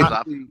timer goes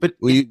off, but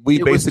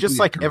it was just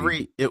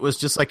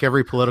like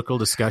every political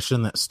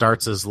discussion that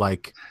starts as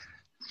like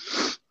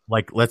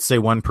let's say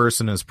one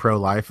person is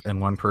pro-life and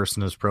one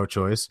person is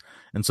pro-choice,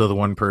 and so the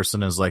one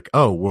person is like,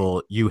 oh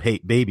well, you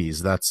hate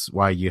babies, that's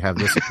why you have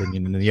this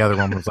opinion, and the other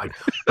one was like,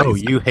 oh,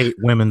 you hate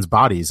women's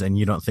bodies and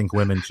you don't think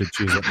women should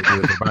choose what to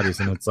do with their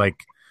bodies. And it's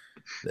like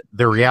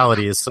the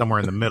reality is somewhere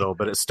in the middle,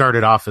 but it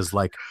started off as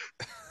like,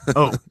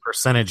 oh,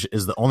 percentage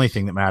is the only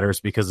thing that matters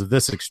because of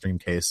this extreme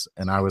case,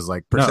 and I was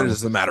like, percentage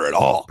doesn't matter at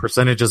all.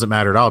 Percentage doesn't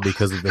matter at all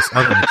because of this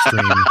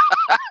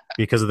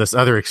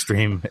other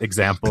extreme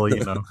example,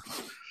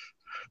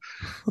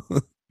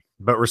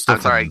 But we're still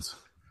friends.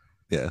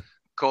 Sorry. Yeah.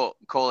 Cole,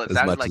 it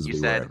sounded like you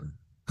said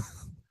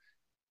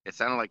it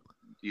sounded like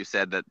you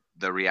said that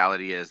the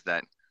reality is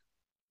that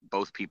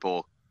both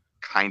people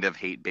kind of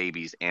hate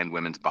babies and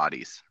women's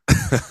bodies.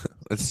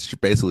 That's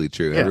basically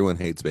true. Yeah. Everyone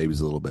hates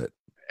babies a little bit.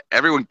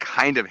 Everyone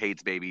kind of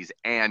hates babies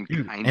and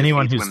kind of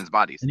hates women's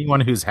bodies. Anyone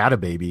who's had a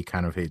baby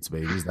kind of hates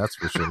babies, that's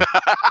for sure.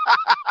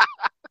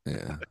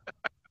 Yeah.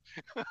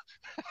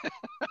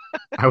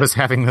 I was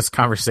having this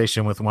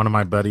conversation with one of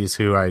my buddies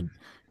who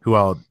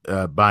I'll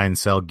buy and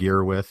sell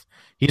gear with.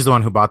 He's the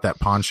one who bought that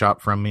pawn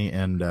shop from me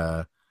and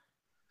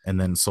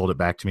then sold it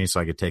back to me so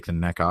I could take the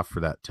neck off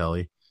for that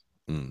telly.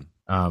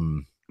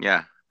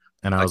 Yeah.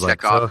 And I was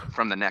like,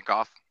 from the neck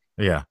off.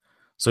 Yeah.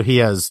 So he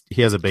has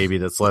a baby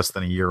that's less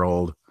than a year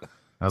old.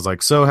 I was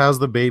like, so how's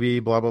the baby?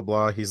 Blah, blah,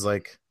 blah. He's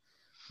like,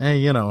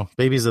 hey,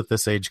 babies at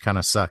this age kind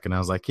of suck. And I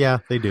was like, yeah,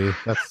 they do.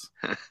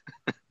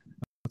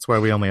 That's why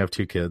we only have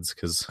 2 kids.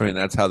 Cause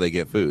that's how they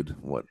get food.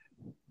 What?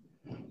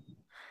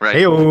 Right.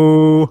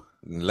 Hey-o.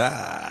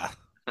 La.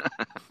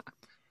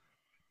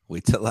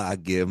 Wait till I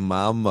give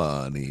my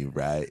money,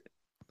 right?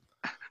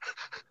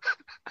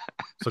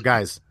 So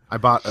guys, I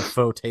bought a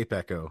faux tape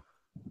echo.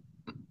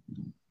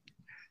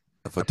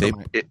 A foot tape.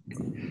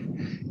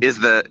 Is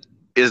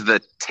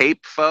the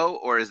tape faux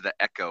or is the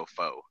echo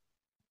faux?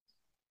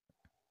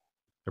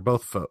 They're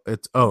both faux.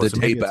 It's the so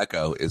tape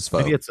echo is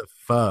faux. Maybe it's a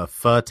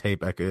pho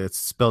tape echo. It's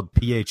spelled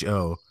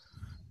PHO.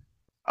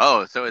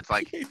 Oh, so it's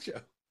like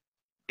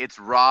it's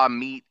raw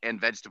meat and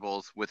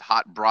vegetables with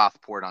hot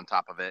broth poured on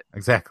top of it.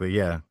 Exactly.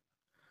 Yeah.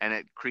 And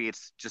it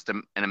creates just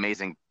an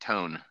amazing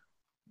tone.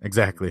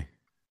 Exactly.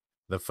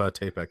 The pho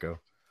tape echo.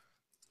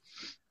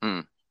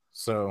 Mm.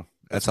 So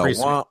that's a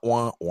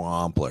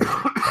wampler.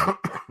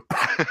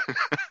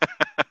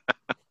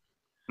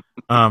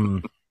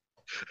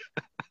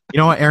 You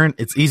know what, Aaron?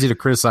 It's easy to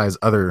criticize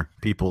other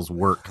people's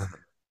work.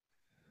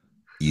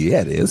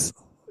 Yeah, it is.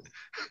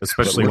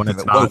 Especially when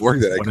it's not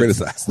work that I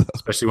criticize, though.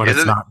 Especially when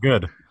it's not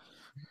good.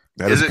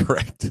 That is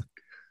correct.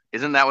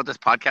 Isn't that what this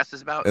podcast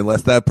is about?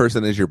 Unless that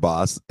person is your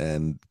boss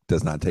and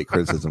does not take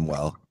criticism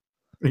well.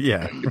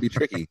 Yeah. It can be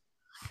tricky.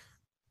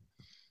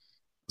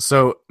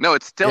 So no,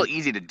 it's still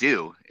easy to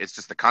do. It's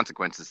just the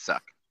consequences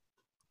suck.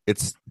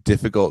 It's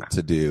difficult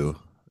to do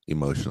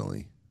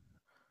emotionally.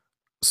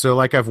 So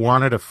like I've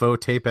wanted a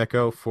faux tape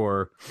echo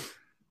for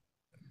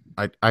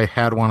I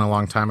had one a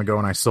long time ago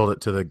and I sold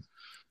it to the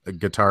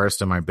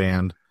guitarist in my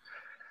band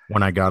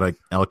when I got a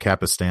El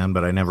Capistan,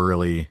 but I never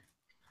really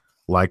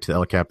liked the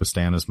El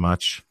Capistan as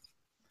much.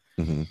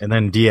 Mm-hmm. And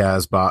then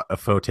Diaz bought a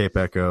faux tape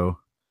echo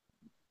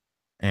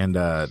and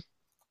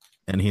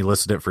he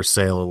listed it for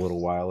sale a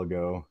little while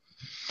ago.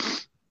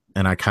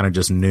 And I kind of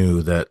just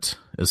knew that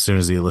as soon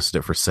as he listed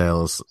it for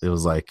sales, it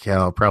was like, yeah,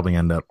 I'll probably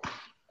end up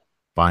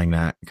buying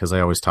that because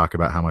I always talk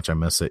about how much I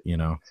miss it, you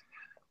know.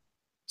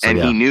 So, and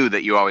he knew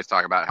that you always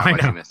talk about how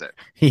much you miss it.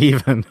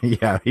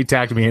 He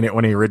tagged me in it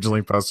when he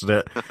originally posted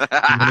it.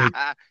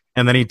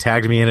 and then he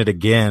tagged me in it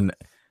again.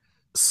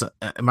 So,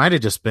 it might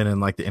have just been in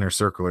like the inner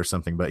circle or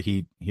something, but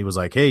he was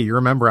like, hey, you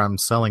remember I'm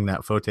selling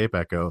that faux tape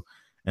echo?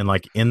 And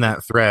like in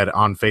that thread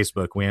on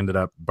Facebook, we ended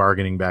up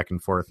bargaining back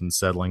and forth and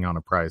settling on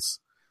a price.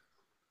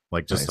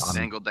 Like just nice.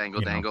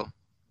 Dangle.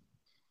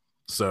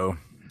 So,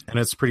 and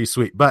it's pretty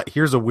sweet. But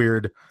here's a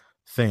weird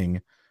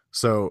thing.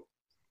 So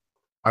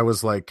I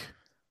was like,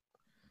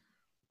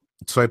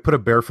 so I put a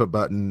barefoot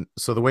button.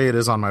 So the way it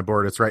is on my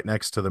board, it's right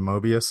next to the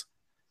Mobius.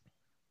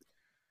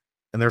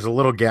 And there's a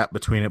little gap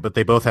between it, but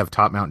they both have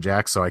top mount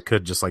jacks. So I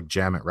could just like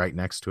jam it right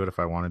next to it if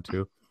I wanted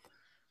to.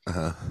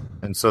 Uh-huh.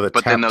 And so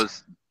then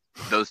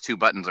those two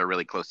buttons are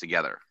really close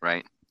together,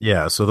 right?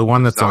 Yeah. So the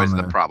one that's always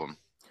the problem.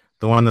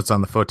 The one that's on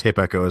the faux tape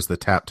echo is the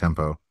tap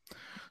tempo.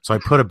 So I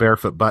put a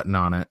barefoot button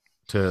on it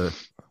to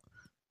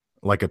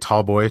like a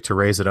tall boy to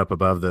raise it up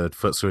above the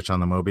foot switch on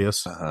the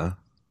Mobius. Uh-huh.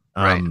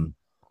 Right.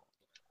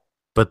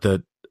 But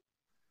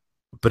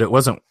it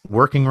wasn't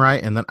working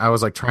right. And then I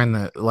was like trying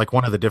to, like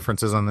one of the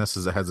differences on this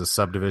is it has a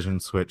subdivision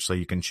switch. So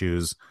you can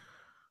choose,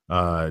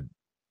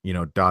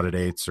 dotted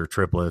eighths or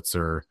triplets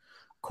or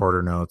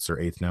quarter notes or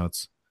eighth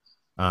notes.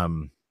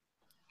 And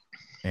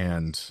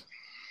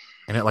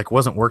it like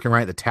wasn't working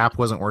right. The tap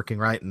wasn't working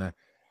right. And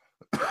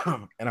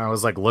and I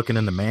was like looking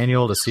in the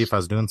manual to see if I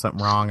was doing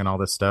something wrong and all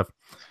this stuff.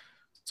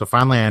 So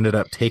finally I ended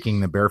up taking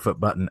the barefoot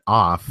button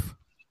off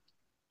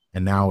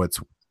and now it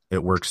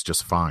works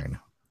just fine.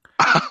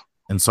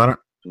 And so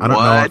I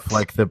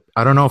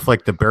don't know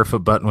if the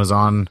barefoot button was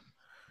on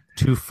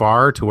too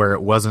far to where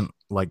it wasn't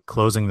like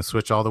closing the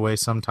switch all the way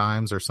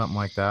sometimes or something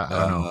like that.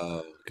 I don't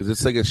know. Cause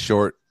it's like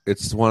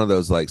it's one of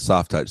those like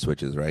soft touch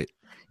switches, right?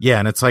 Yeah,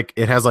 and it's like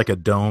it has like a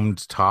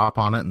domed top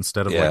on it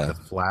instead of like the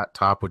flat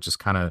top, which is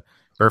kind of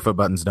barefoot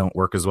buttons don't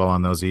work as well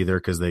on those either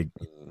because they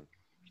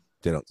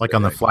don't like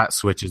on the flat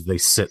switches they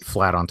sit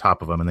flat on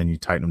top of them and then you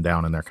tighten them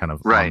down and they're kind of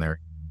on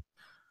there.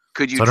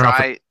 Could you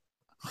try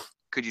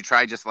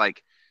just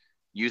like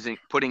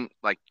putting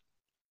like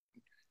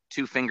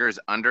two fingers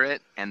under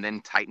it and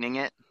then tightening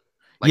it?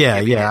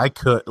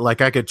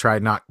 Like I could try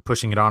not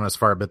pushing it on as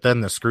far, but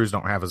then the screws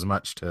don't have as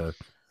much to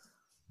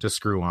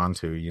screw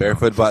onto.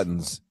 Barefoot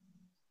buttons.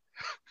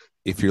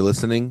 If you're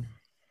listening,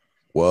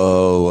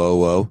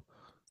 whoa.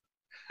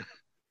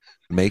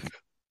 Make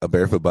a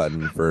barefoot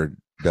button for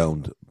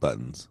domed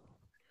buttons.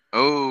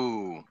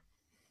 Oh.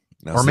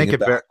 Now or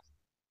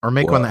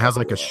make one that has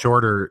like a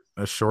shorter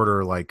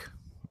like,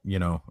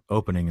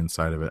 opening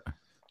inside of it.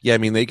 Yeah, I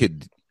mean they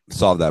could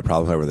solve that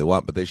problem however they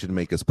want, but they should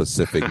make a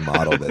specific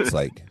model that's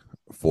like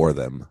for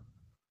them.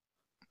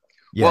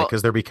 Yeah,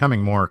 because they're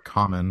becoming more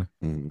common.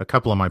 A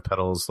couple of my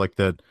pedals, like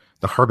the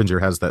Harbinger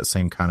has that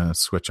same kind of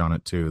switch on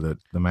it too,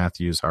 the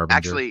Matthews Harbinger.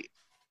 Actually,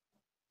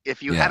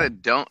 if you had a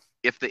dome,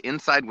 if the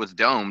inside was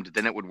domed,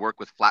 then it would work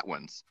with flat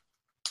ones.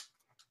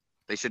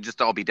 They should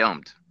just all be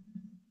domed,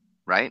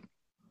 right?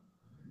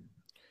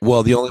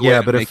 Well, the only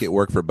way to make it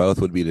work for both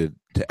would be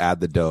to add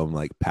the dome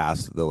like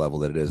past the level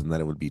that it is, and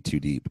then it would be too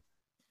deep.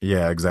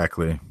 Yeah,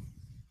 exactly.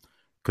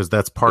 Because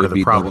that's part of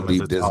the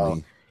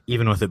problem.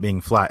 Even with it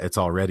being flat, it's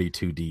already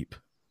too deep.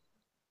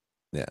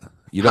 Yeah,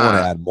 you don't want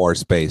to add more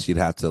space. You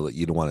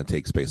don't want to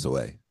take space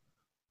away.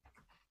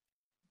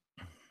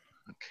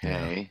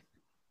 Okay. Yeah.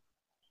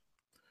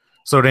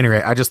 So at any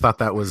rate, I just thought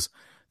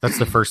that's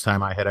the first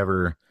time I had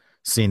ever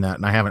seen that,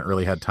 and I haven't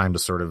really had time to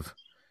sort of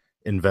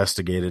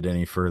investigated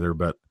any further,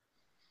 but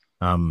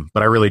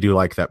I really do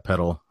like that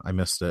pedal. I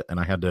missed it, and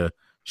I had to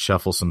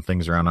shuffle some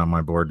things around on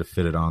my board to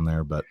fit it on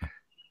there, but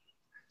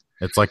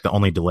it's like the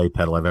only delay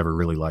pedal I've ever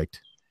really liked.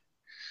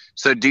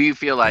 So do you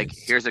feel like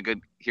here's a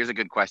good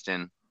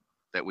question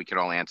that we could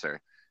all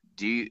answer.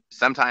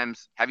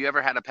 Have you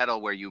ever had a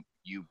pedal where you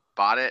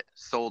bought it,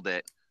 sold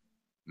it,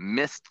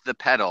 missed the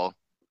pedal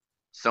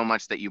so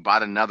much that you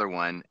bought another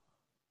one,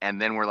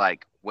 and then were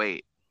like,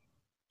 wait,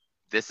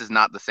 this is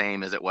not the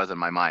same as it was in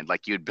my mind?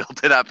 Like you'd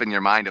built it up in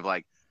your mind of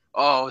like,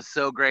 oh, it's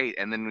so great,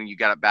 and then when you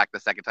got it back the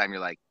second time, you're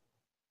like,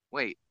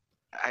 wait,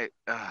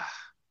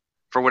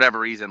 for whatever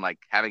reason, like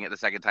having it the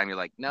second time, you're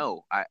like,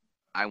 no,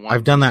 I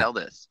want to sell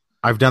this.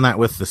 I've done that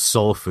with the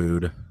soul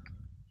food.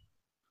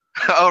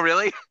 Oh,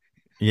 really?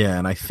 Yeah,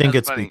 and I think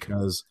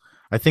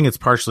it's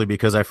partially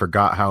because I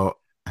forgot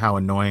how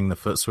annoying the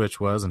foot switch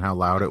was and how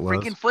loud it was.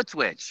 Freaking foot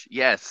switch,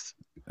 yes.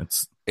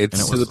 It's to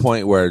the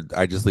point where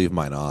I just leave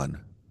mine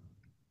on.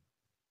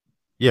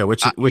 Yeah,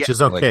 which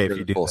is okay if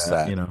you do that,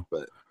 set, you know.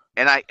 But...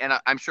 And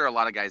I'm sure a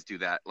lot of guys do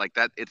that. Like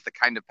that, it's the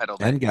kind of pedal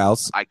that and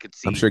gals I could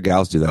see. I'm sure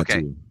gals do that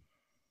too.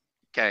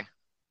 Okay.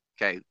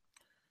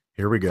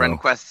 Here we go. Friend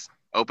requests.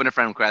 Open a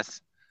friend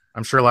request.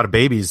 I'm sure a lot of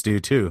babies do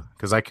too,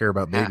 because I care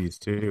about babies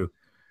too.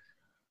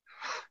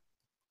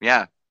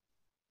 Yeah.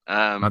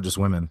 Not just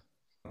women.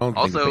 I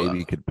don't think a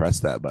baby could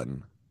press that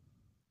button.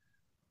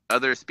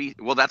 Other species.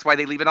 Well, that's why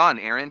they leave it on,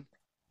 Aaron.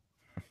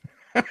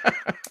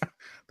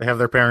 They have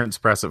their parents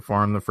press it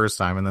for them the first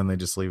time, and then they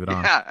just leave it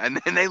on. Yeah,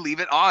 and then they leave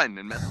it on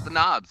and mess with the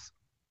knobs.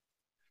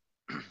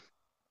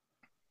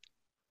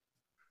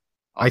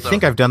 I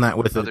think I've done that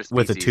with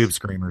a tube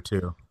screamer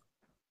too.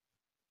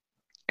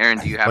 Aaron,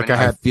 do you have any?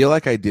 I feel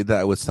like I did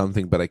that with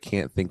something, but I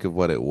can't think of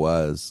what it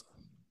was.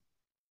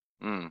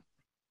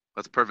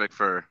 That's perfect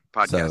for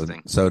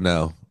podcasting. So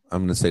no, I'm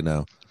going to say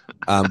no.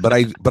 But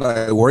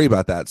I worry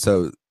about that.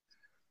 So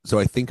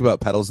I think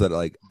about pedals that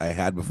like I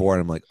had before,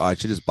 and I'm like, oh, I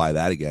should just buy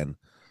that again.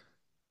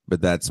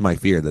 But that's my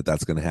fear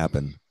that's going to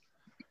happen.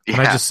 Yeah.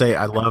 Can I just say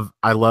I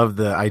love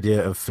the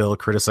idea of Phil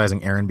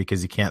criticizing Aaron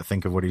because he can't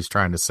think of what he's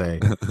trying to say.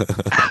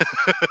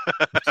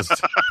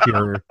 Just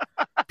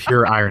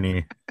pure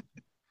irony.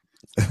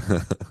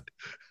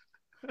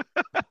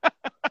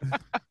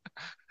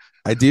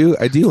 I do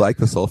like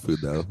the soul food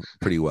though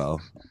pretty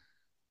well.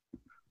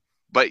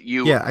 But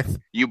you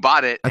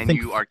bought it and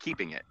you are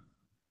keeping it.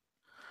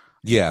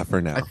 Yeah,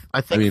 for now.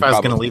 I think if I was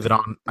going to leave it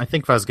on,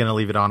 if I was going to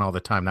leave it on all the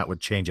time, that would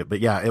change it.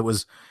 But yeah, it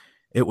was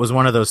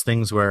one of those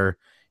things where,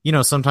 you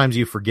know, sometimes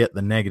you forget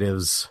the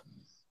negatives.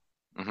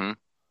 Mm-hmm.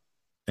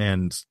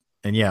 And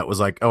yeah, it was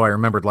like, oh, I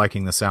remembered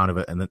liking the sound of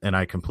it, and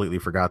I completely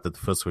forgot that the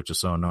foot switch is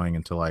so annoying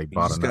until I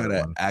bought another one. You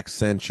just got to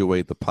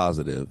accentuate the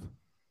positive.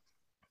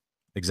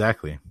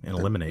 Exactly, and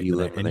eliminate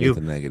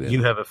the negative.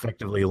 You have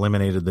effectively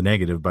eliminated the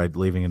negative by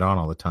leaving it on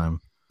all the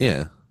time.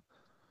 Yeah.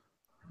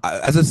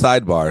 As a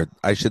sidebar,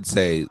 I should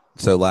say,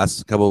 so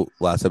last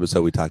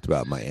episode we talked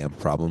about my amp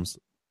problems.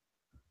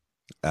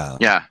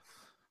 Yeah.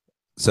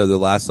 So the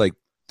last like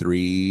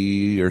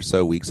 3 or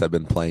so weeks, I've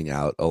been playing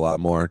out a lot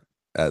more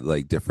at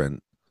like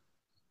different,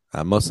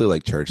 mostly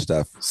like church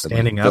stuff.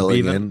 Standing up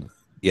even?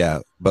 Yeah,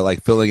 but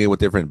like filling in with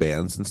different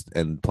bands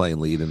and playing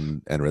lead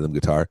and rhythm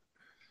guitar.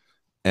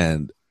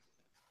 And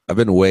I've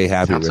been way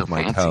happier with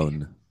my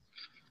tone.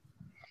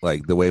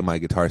 Like the way my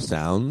guitar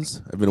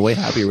sounds. I've been way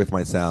happier with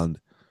my sound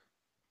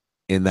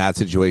in that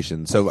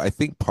situation. So I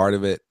think part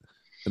of it,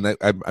 and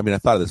I mean, I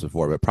thought of this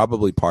before, but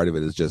probably part of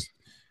it is just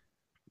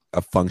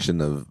a function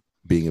of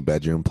being a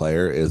bedroom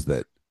player is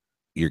that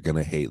you're going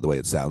to hate the way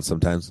it sounds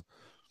sometimes.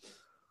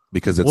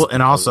 Because it's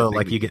and also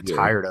like you get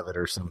tired of it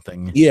or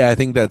something. Yeah, I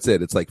think that's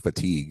it. It's like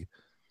fatigue.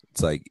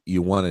 It's like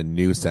you want a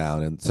new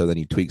sound, and so then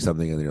you tweak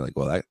something, and you're like,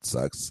 "Well, that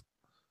sucks."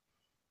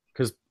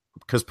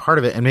 Because part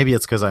of it, and maybe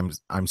it's because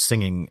I'm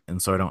singing,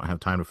 and so I don't have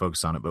time to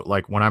focus on it. But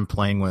like when I'm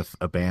playing with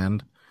a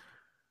band,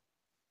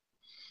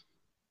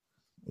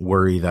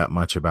 worry that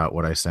much about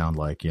what I sound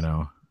like, you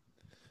know?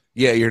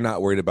 Yeah, you're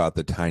not worried about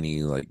the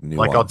tiny like nuances.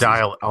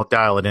 Like I'll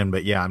dial it in,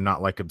 but yeah, I'm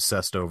not like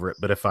obsessed over it.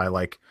 But if I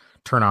like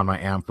turn on my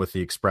amp with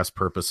the express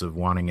purpose of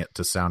wanting it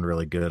to sound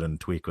really good and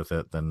tweak with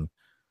it, then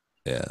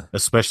yeah,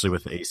 especially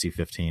with the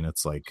AC-15,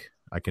 it's like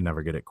I can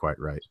never get it quite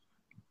right.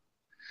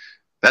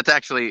 That's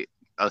actually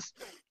a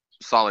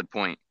solid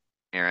point,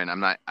 Aaron.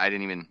 I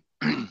didn't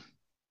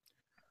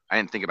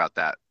think about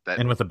that.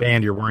 And with a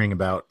band, you're worrying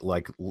about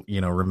like,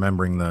 you know,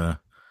 remembering the.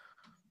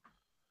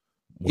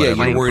 Yeah,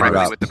 you're worried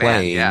about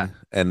playing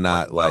and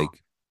not like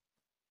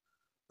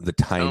the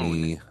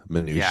tiny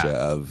minutia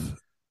of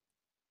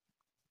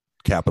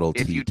capital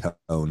T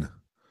tone.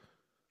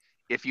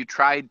 If you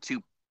tried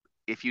to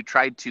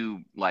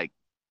like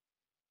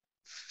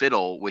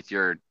fiddle with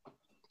your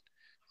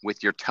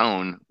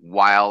tone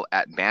while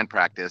at band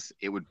practice,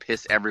 it would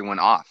piss everyone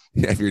off.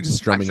 Yeah, if you're just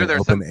strumming an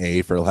open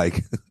A for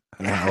like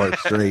an hour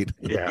straight.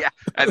 Yeah,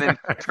 and then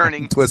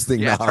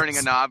twisting knobs. turning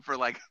a knob for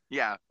like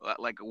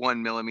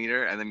 1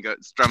 millimeter, and then go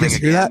strumming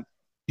again.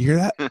 You hear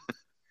that?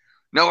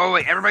 No,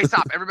 wait, everybody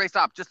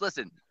stop, just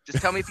listen. Just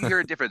tell me if you hear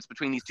a difference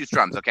between these two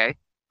strums, okay?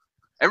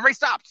 Everybody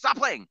stop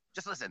playing.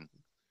 Just listen.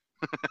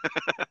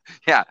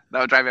 Yeah, that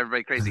would drive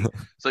everybody crazy.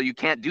 So you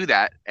can't do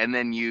that. And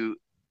then you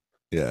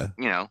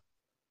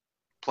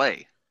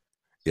play.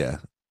 Yeah.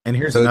 And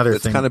here's another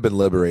thing. It's kind of been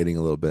liberating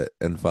a little bit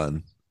and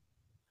fun.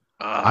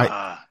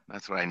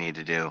 That's what I need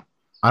to do.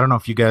 I don't know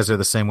if you guys are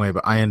the same way,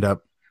 but I end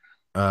up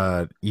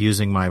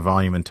using my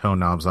volume and tone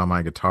knobs on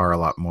my guitar a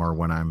lot more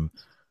when I'm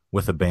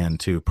with a band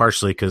too.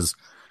 Partially because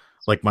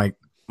like my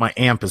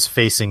amp is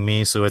facing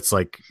me, so it's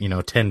like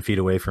 10 feet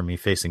away from me,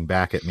 facing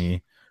back at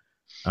me.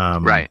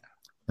 Right.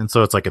 And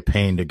so it's like a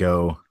pain to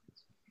go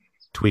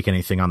tweak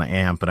anything on the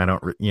amp, and I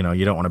don't, you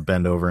don't want to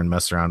bend over and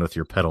mess around with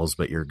your pedals,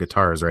 but your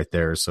guitar is right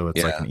there, so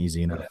it's like an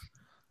easy enough.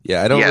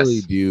 Yeah, I don't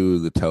really do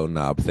the tone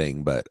knob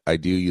thing, but I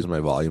do use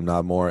my volume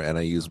knob more, and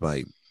I use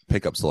my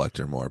pickup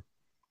selector more.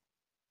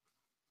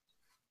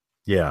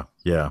 Yeah.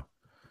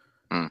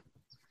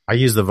 I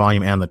use the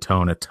volume and the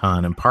tone a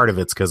ton, and part of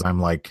it's because I'm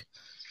like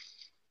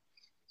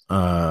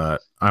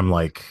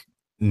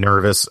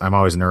nervous. I'm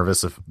always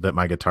nervous that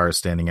my guitar is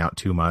standing out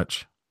too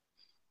much.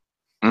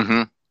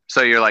 Mm-hmm.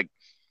 So you're like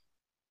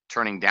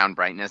turning down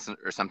brightness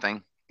or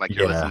something? Like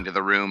you're listening to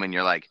the room and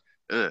you're like,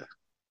 ugh,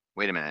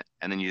 wait a minute.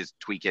 And then you just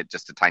tweak it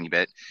just a tiny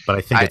bit. But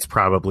I think it's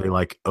probably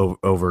like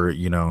over,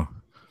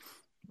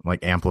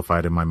 like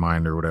amplified in my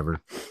mind or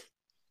whatever.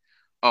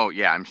 Oh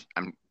yeah,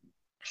 I'm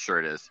sure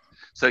it is.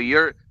 So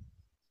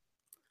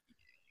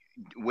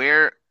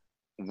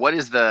what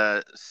is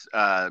the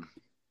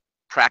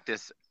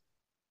practice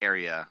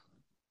area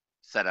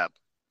setup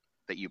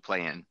that you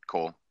play in,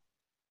 Cole?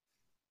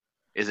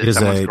 Is it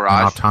someone's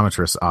garage? An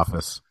optometrist's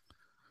office.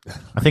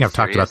 I think I've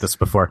talked about this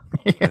before.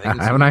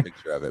 Haven't I? A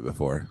picture of it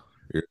before.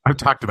 I've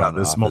talked about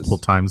this multiple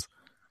times,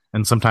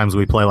 and sometimes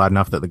we play loud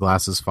enough that the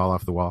glasses fall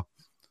off the wall.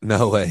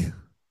 No way.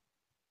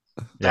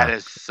 That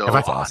is so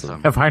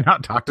awesome. Have I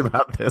not talked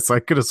about this? I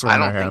could have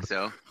sworn I don't think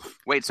so.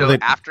 Wait, so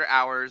after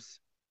hours,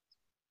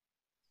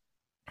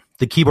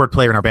 the keyboard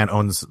player in our band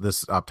owns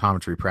this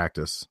optometry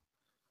practice.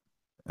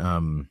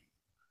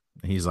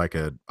 He's like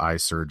a eye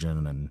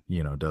surgeon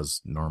and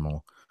does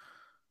normal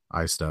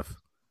eye stuff.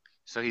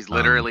 So he's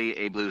literally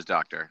a blues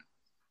doctor.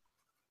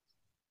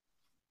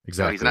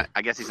 Exactly. So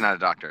I guess he's not a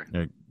doctor.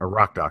 A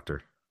rock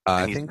doctor.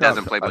 I think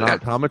doesn't play blues. An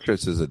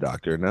optometrist is a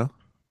doctor, no?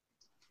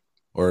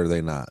 Or are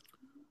they not?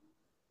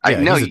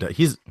 No,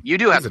 you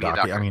do have to be a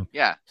doctor. I mean,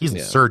 he's a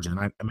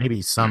surgeon. Maybe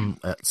at some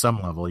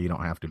level you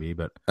don't have to be,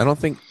 but I don't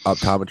think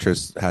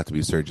optometrists have to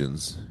be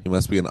surgeons. He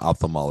must be an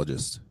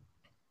ophthalmologist.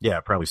 Yeah,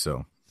 probably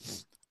so.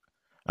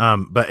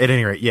 But at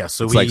any rate,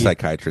 so it's like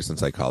psychiatrists and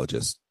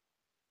psychologists.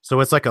 So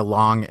it's like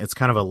it's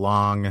kind of a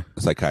long.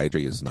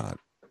 Psychiatry is not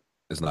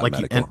like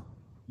medical.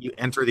 You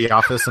enter the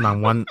office, and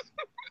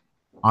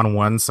on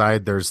one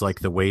side there's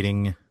like the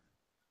waiting.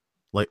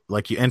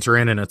 Like you enter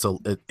in and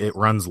it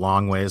runs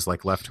long ways,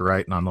 like left to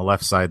right, and on the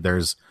left side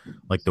there's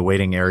like the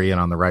waiting area,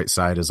 and on the right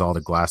side is all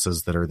the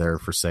glasses that are there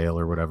for sale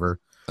or whatever.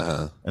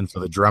 And so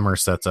the drummer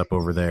sets up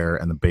over there,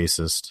 and the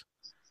bassist,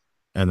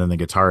 and then the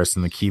guitarist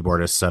and the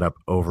keyboardist set up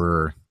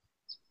over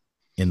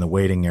in the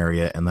waiting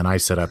area, and then I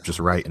set up just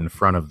right in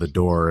front of the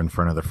door, in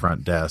front of the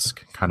front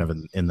desk, kind of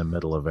in the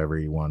middle of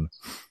everyone.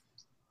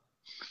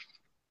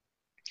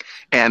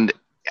 And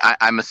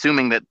I'm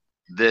assuming that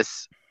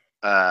this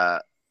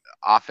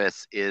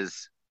office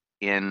is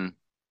in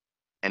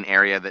an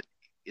area that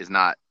is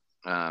not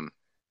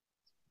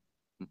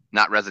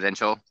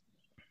residential.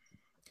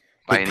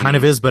 It kind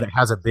of is, but it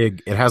has a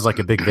big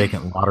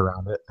vacant lot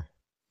around it.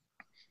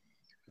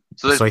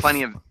 So there's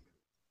plenty of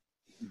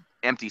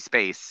empty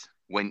space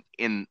when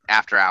in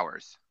after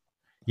hours.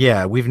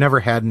 Yeah, we've never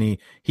had any.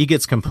 He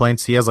gets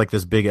complaints. He has like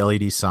this big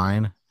LED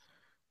sign,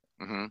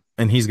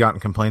 and he's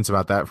gotten complaints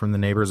about that from the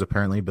neighbors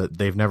apparently, but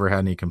they've never had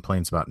any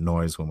complaints about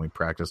noise when we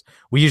practice.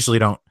 We usually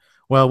don't.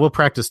 Well, we'll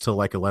practice till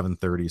like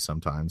 11:30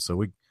 sometimes, so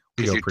we go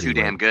you're pretty too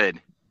damn good.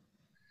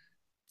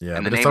 Yeah,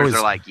 and the neighbors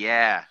are like,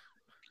 "Yeah,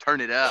 turn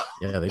it up."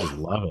 Yeah, they just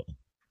love it.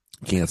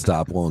 Can't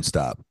stop, won't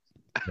stop.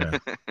 Yeah.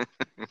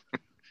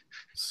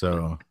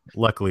 So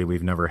luckily,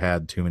 we've never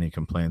had too many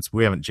complaints.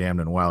 We haven't jammed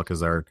in a while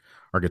because our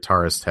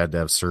guitarist had to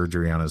have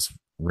surgery on his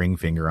ring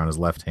finger on his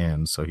left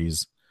hand, so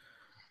he's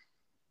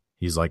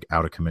like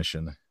out of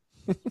commission,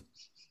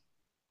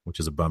 which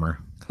is a bummer.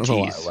 I don't know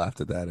why I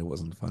laughed at that. It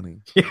wasn't funny.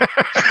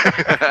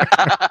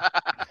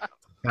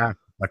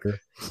 Fucker.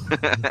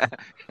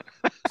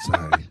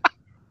 Sorry.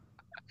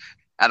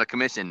 Out of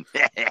commission.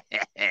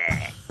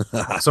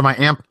 So my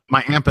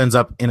amp ends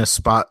up in a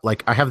spot,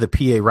 like I have the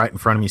PA right in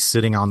front of me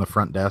sitting on the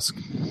front desk,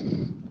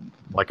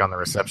 like on the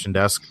reception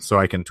desk, so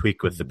I can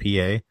tweak with the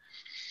PA.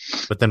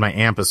 But then my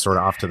amp is sort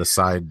of off to the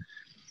side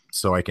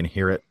so I can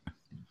hear it.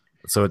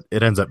 So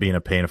it ends up being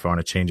a pain if I want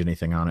to change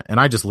anything on it. And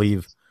I just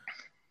leave,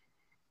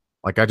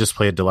 like I just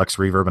play a deluxe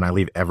reverb and I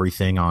leave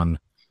everything on,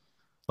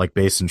 like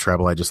bass and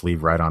treble, I just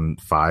leave right on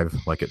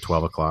 5, like at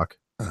 12 o'clock.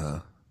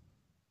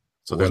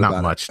 So there's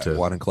not much to... At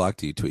 1 o'clock,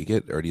 do you tweak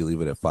it, or do you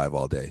leave it at 5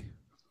 all day?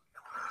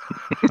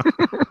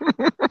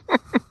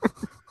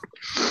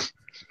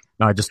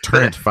 No, I just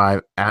turn it to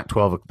 5 at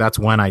 12. That's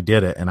when I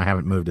did it, and I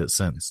haven't moved it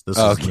since. This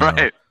is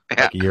right.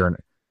 like a year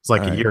It's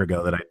like a year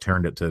ago that I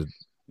turned it to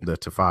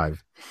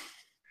 5.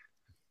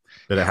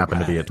 But it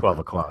happened to be at 12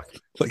 o'clock.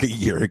 Like a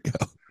year ago.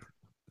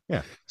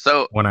 Yeah.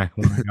 So when I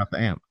got the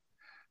amp.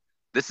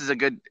 This is a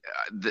good.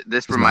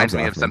 This reminds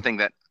me of something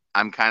that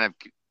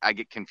I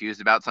get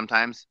confused about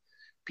sometimes.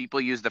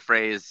 People use the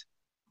phrase,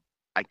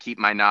 "I keep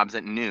my knobs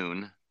at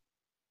noon,"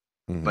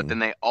 but then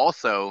they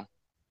also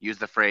use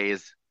the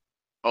phrase,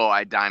 "Oh,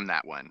 I dime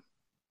that one."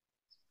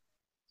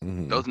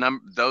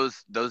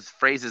 Those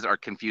phrases are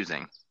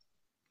confusing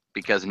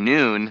because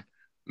noon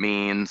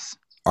means.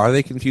 Are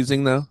they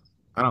confusing though?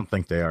 I don't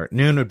think they are.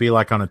 Noon would be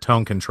like on a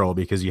tone control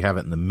because you have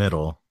it in the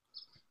middle.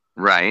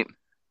 Right.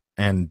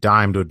 And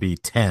dimed would be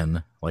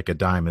 10. Like a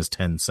dime is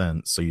 10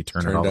 cents, so you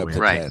turn it all the way up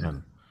to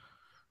 10.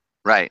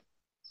 Right.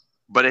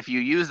 But if you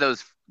use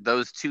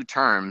those two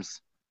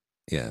terms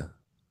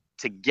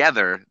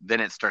together, then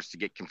it starts to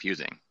get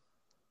confusing.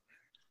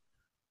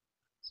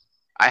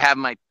 I have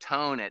my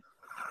tone at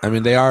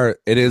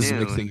it is noon.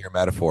 Mixing your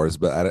metaphors,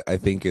 but I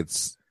think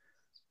it's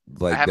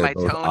like they're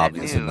both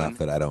obvious enough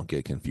that I don't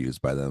get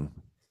confused by them.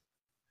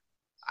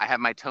 I have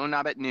my tone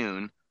knob at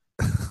noon,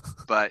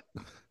 but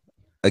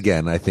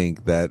again, I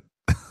think that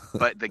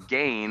but the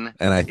gain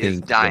and I is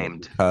think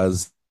dimed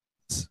because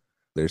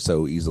they're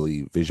so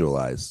easily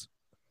visualized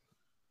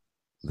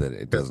that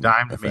it doesn't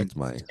affect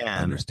my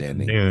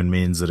understanding. Noon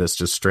means that it's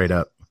just straight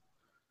up.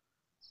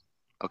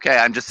 Okay,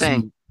 I'm just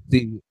saying.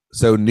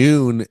 So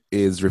noon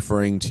is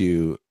referring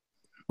to,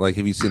 like,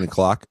 have you seen a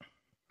clock?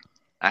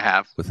 I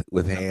have.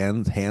 With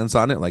hands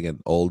on it, like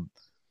an old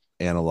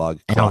analog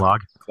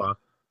clock.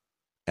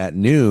 At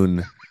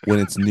noon, when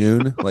it's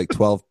noon, like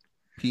 12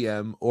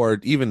 p.m. or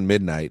even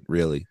midnight,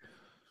 really.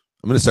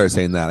 I'm going to start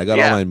saying that. I got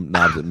all my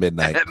knobs at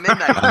midnight. At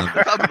midnight.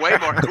 That sounds way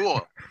more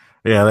cool.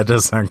 Yeah, that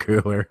does sound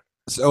cooler.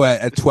 So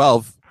at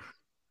 12,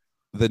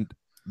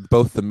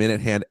 both the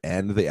minute hand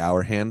and the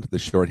hour hand, the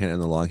short hand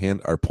and the long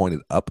hand, are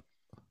pointed up.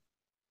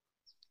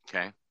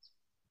 Okay.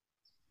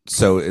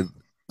 So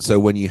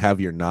when you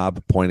have your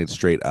knob pointed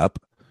straight up,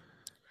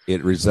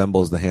 it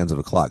resembles the hands of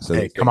a clock. So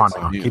hey, come on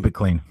now, keep it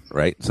clean.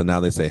 Right? So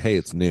now they say, hey,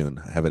 it's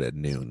noon. I have it at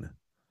noon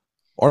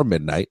or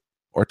midnight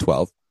or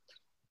 12.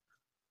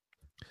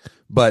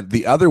 But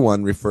the other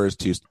one refers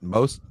to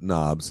most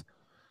knobs,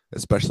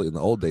 especially in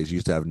the old days,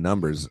 used to have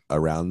numbers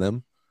around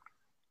them,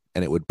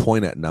 and it would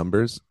point at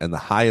numbers, and the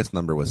highest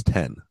number was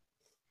 10.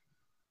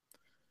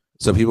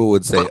 So people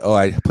would say, oh,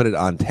 I put it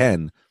on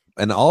 10.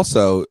 And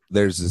also,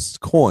 there's this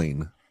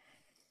coin,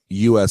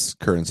 U.S.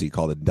 currency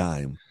called a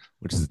dime,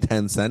 which is a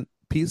 10-cent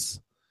piece.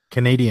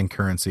 Canadian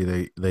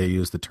currency, they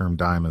use the term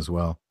dime as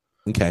well.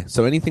 Okay,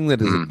 so anything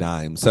that is a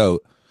dime.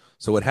 So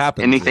what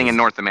happens? Anything in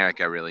North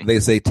America, really? They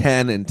say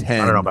 10 and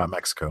 10. I don't know about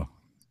Mexico.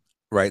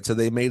 Right, so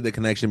they made the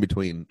connection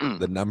between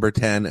the number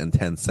 10 and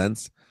 10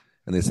 cents,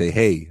 and they say,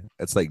 hey,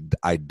 it's like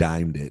I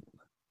dimed it.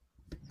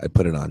 I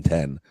put it on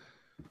 10.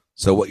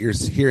 So what you're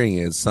hearing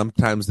is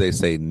sometimes they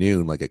say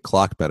noon, like a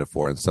clock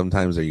metaphor, and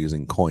sometimes they're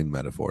using coin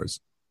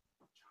metaphors.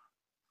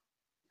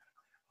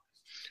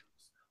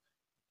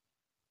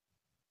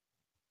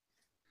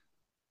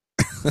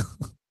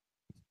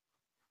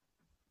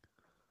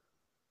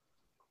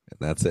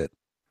 And that's it.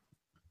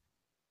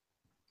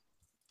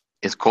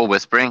 Is Cole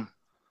whispering?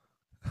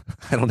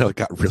 I don't know. It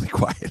got really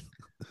quiet.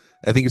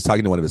 I think he's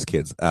talking to one of his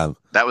kids.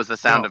 That was the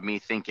sound of me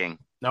thinking.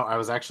 No, I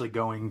was actually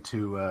going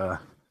to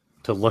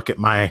look at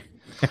my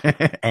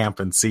amp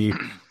and see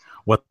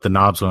what the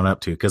knobs went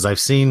up to, because I've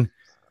seen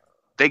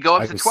they go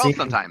up to 12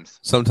 sometimes.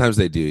 Sometimes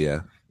they do,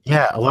 yeah.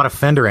 Yeah, a lot of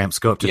Fender amps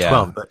go up to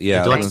 12. But I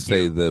was going to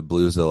say the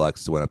Blues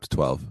Deluxe went up to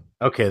 12.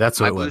 Okay, that's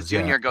what it was. Blues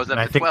Junior goes up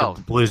and to 12. I think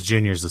the Blues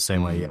Junior is the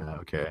same way. Yeah,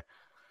 okay.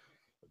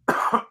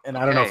 And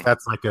I don't know if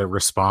that's like a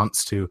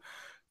response to,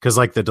 because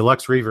like the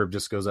Deluxe Reverb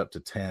just goes up to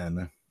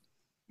 10.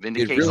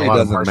 Vindication. It really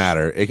doesn't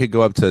matter. It could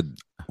go up to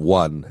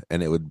 1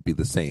 and it would be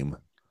the same.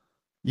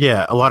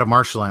 Yeah, a lot of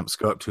Marshall amps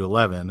go up to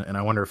 11, and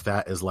I wonder if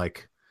that is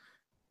like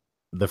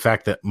the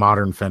fact that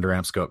modern Fender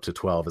amps go up to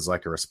 12 is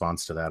like a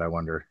response to that. I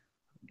wonder.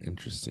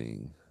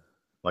 Interesting.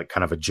 Like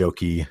kind of a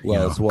jokey.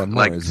 Well, it's one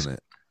more, isn't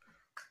it?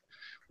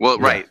 Well,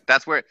 yeah. Right.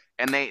 That's where,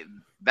 and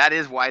that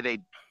is why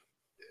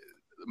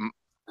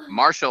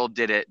Marshall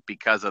did it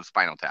because of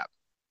Spinal Tap.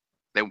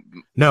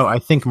 No, I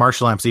think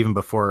Marshall amps even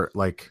before,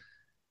 like,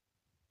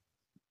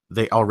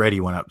 they already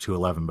went up to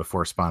 11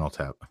 before Spinal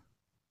Tap.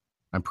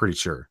 I'm pretty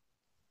sure.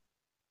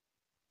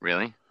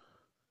 Really?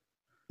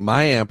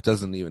 My amp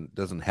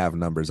doesn't have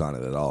numbers on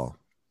it at all.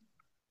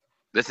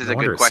 This is a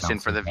good question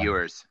for the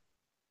viewers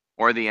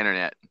or the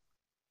internet.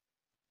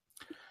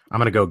 I'm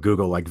gonna go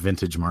Google like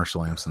vintage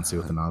Marshall amps and see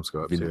what the knobs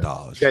go up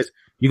to.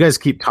 You guys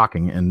keep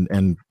talking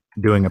and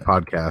doing a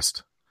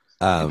podcast.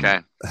 Okay.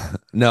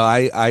 No,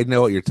 I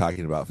know what you're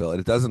talking about, Phil.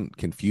 It doesn't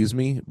confuse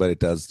me, but it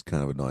does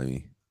kind of annoy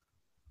me.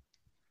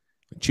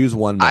 Choose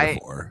one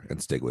metaphor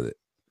and stick with it.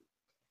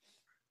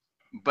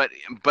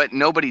 But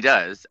nobody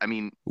does. I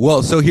mean,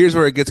 well, so here's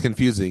where it gets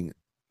confusing.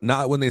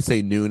 Not when they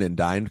say noon and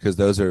dime, because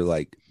those are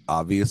like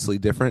obviously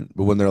different.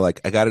 But when they're like,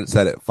 I got it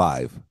set at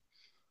 5.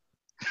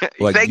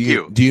 Like, Thank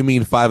you. Do you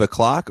mean 5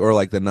 o'clock or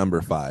like the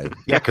number 5?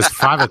 Yeah, because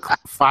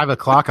 5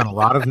 o'clock on a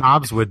lot of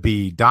knobs would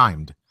be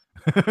dimed,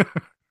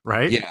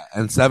 right? Yeah,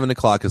 and 7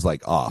 o'clock is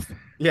like off.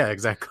 Yeah,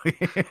 exactly.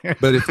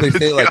 But if they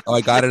say like, "Oh,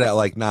 I got it at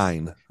like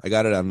 9," I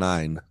got it at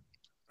 9.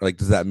 Like,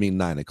 does that mean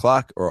 9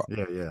 o'clock or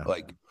yeah,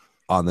 like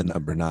on the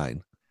number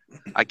 9?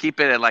 I keep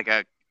it at like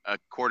a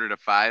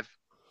 4:45.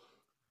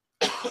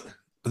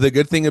 The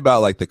good thing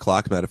about like the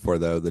clock metaphor,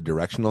 though, the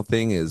directional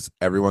thing is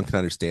everyone can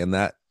understand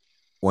that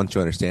once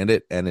you understand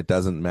it, and it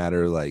doesn't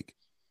matter. Like,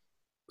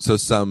 so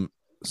some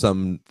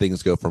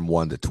things go from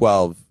 1 to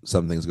 12,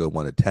 some things go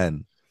 1 to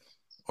 10,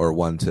 or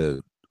 1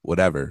 to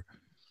whatever.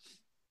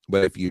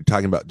 But if you're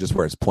talking about just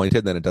where it's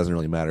pointed, then it doesn't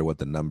really matter what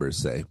the numbers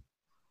say.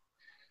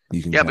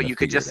 You can but you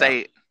could just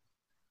say,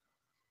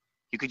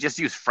 you could just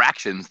use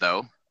fractions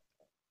though.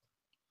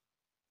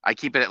 I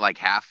keep it at like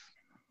half.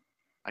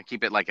 I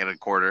keep it like at a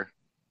quarter.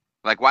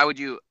 Like, why would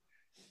you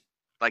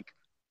like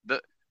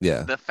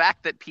the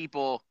fact that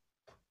people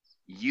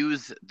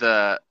use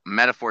the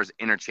metaphors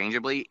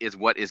interchangeably is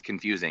what is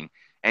confusing.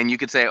 And you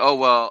could say, oh,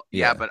 well,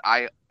 yeah, but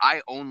I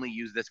only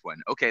use this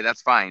one. Okay,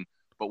 that's fine.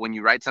 But when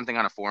you write something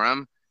on a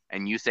forum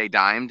and you say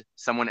dimed,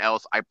 someone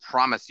else, I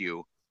promise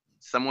you,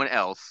 someone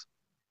else,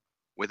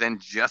 within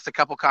just a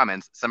couple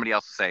comments, somebody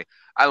else will say,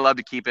 I love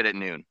to keep it at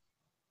noon.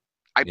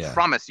 I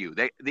promise you,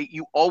 they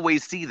you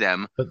always see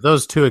them. But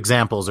those two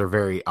examples are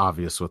very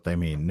obvious what they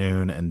mean,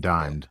 noon and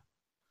dimed.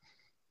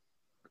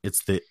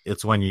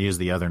 It's when you use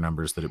the other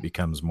numbers that it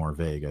becomes more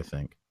vague, I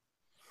think.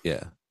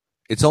 Yeah.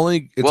 It's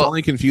only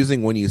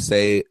confusing when you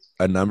say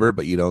a number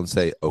but you don't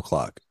say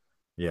o'clock.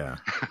 Yeah.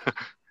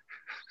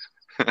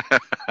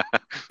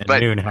 But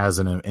noon has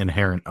an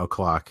inherent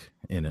o'clock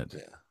in it.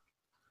 Yeah.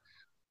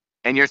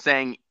 And you're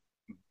saying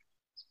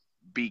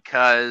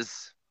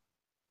because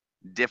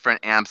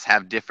different amps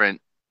have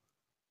different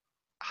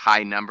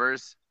high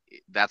numbers,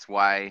 that's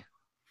why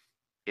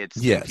it's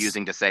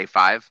confusing to say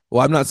 5?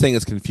 Well, I'm not saying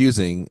it's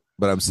confusing,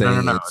 but I'm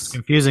saying no. It's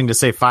confusing to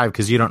say 5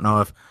 because you don't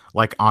know if,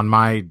 like, on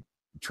my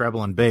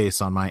treble and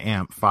bass on my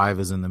amp, 5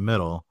 is in the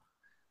middle.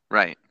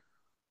 Right.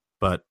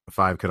 But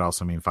 5 could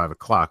also mean 5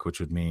 o'clock, which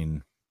would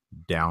mean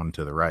down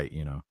to the right,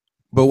 you know.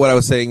 But what I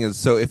was saying is,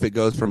 so if it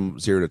goes from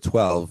 0 to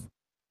 12,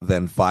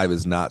 then 5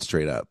 is not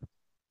straight up.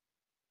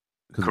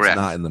 Because it's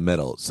not in the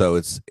middle. So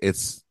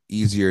it's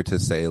easier to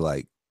say,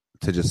 like,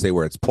 to just say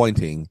where it's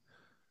pointing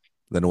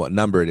than what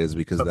number it is,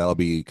 because that'll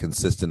be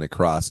consistent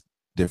across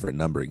different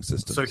numbering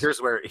systems. So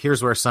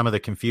here's where some of the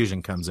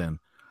confusion comes in.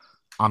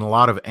 On a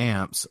lot of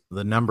amps,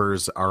 the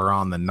numbers are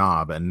on the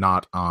knob and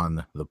not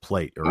on the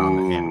plate or on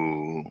the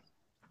amp.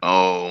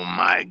 Oh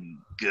my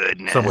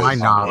goodness! So my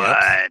knob,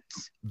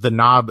 the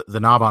knob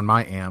on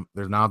my amp,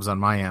 the knobs on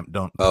my amp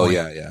don't.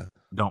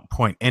 Don't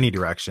point any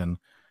direction.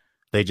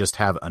 They just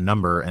have a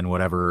number, and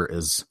whatever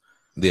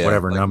number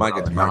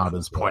on the knob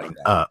is pointing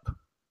up.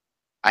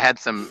 I had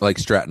some like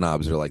Strat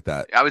knobs are like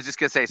that. I was just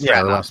gonna say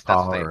Strat knobs.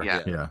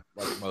 Yeah,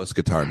 like most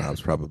guitar knobs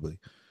probably.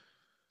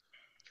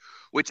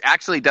 Which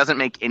actually doesn't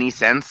make any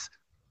sense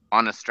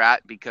on a Strat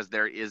because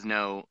there is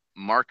no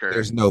marker.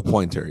 There's no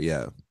pointer.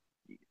 Yeah.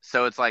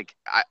 So it's like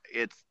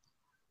it's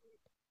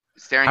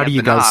staring at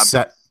the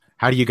knob.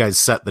 How do you guys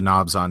set the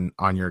knobs on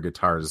your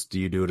guitars? Do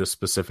you do it a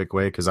specific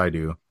way? Because I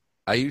do.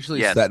 I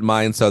usually set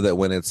mine so that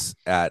when it's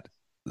at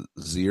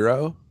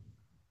 0,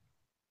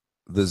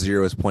 the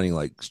 0 is pointing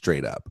like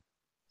straight up.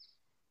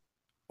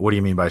 What do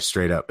you mean by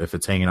straight up? If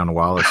it's hanging on a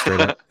wall, it's straight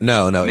up?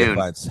 No, if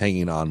it's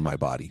hanging on my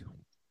body.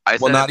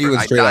 Not even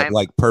straight up,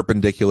 like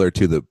perpendicular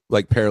to the,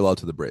 like parallel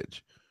to the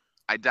bridge.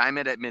 I dime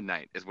it at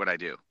midnight is what I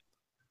do.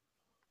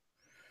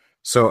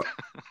 So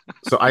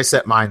I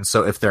set mine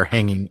so if they're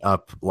hanging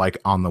up like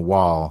on the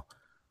wall,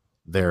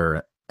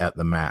 they're at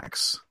the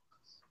max.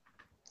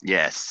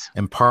 Yes.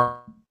 And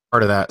part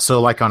of that,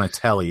 so like on a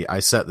telly, I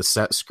set the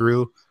set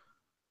screw,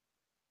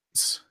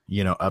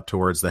 up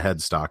towards the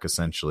headstock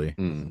essentially.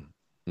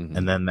 Mm-hmm.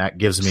 And then that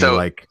gives me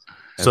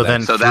that's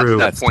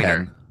the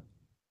pointer.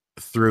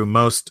 Through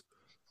most,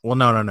 well,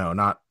 no,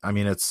 not, I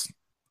mean, it's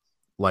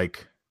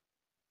like,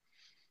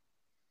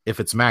 if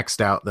it's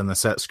maxed out, then the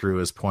set screw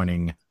is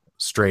pointing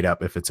straight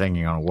up if it's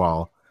hanging on a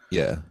wall.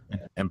 Yeah.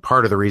 And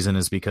part of the reason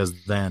is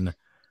because then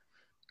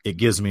it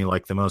gives me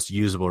like the most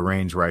usable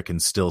range where I can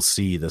still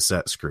see the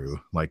set screw.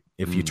 Like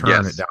if you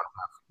turn it down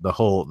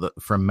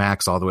from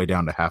max all the way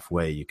down to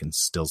halfway, you can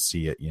still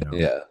see it,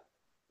 Yeah.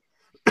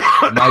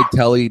 My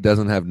telly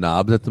doesn't have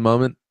knobs at the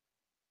moment,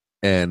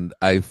 and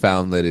I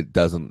found that it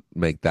doesn't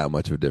make that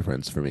much of a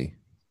difference for me.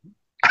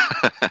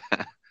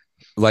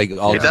 Like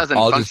I'll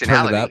just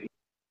turn it up.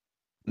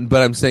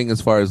 But I'm saying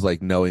as far as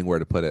like knowing where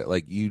to put it,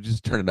 like you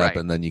just turn it up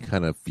and then you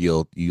kind of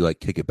feel you like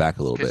kick it back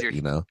a little bit,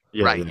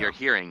 Yeah, right. You're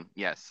hearing,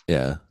 yes.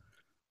 Yeah.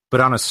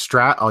 But on a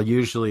Strat, I'll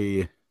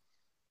usually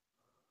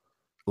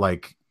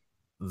like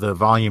the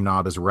volume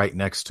knob is right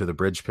next to the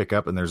bridge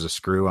pickup and there's a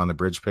screw on the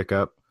bridge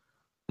pickup.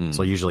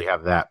 So I usually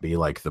have that be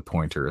like the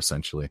pointer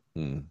essentially.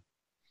 If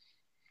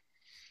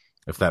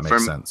that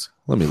makes sense.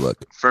 Let me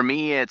look. For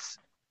me, it's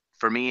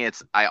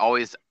I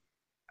always,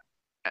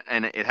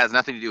 and it has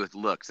nothing to do with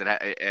looks.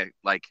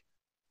 Like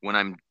when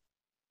I'm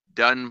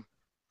done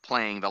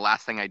playing, the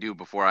last thing I do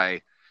before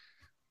I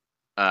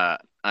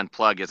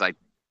unplug is I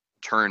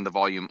turn the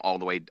volume all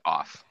the way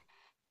off.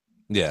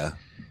 Yeah.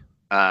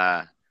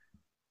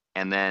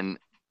 And then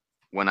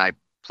when I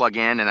plug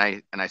in and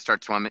I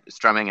start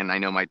strumming and I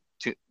know my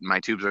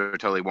tubes are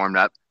totally warmed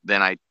up,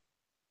 then I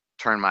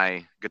turn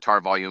my guitar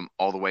volume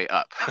all the way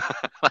up,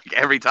 like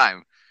every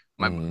time.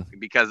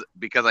 Because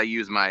I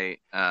use my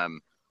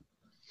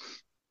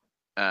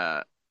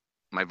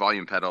my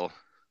volume pedal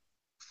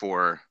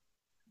for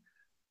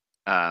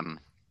and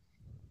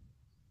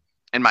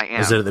my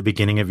amp. Is it at the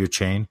beginning of your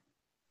chain?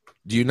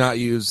 Do you not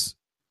use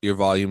your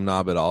volume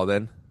knob at all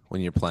then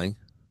when you're playing?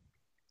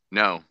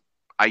 No,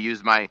 I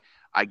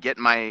get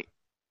my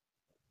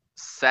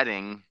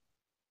setting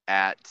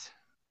at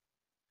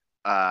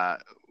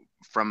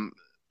from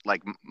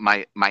like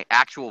my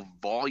actual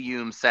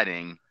volume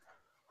setting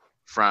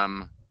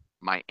from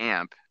my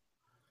amp,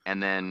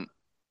 and then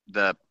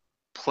the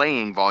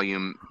playing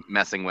volume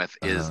messing with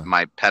is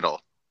my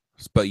pedal.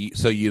 But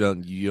you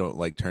don't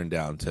like turn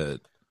down to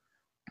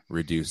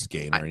reduce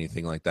gain or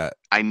anything like that?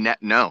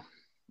 No,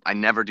 I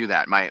never do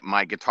that.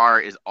 My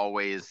guitar is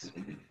always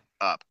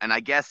up, and I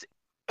guess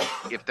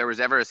if there was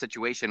ever a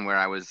situation where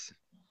I was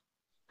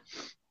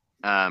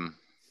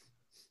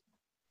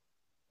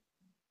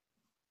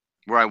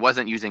where I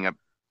wasn't using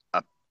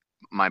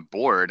my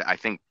board, I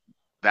think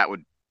that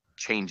would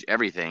change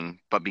everything.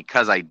 But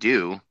because I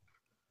do,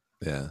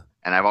 yeah,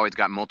 and I've always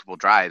got multiple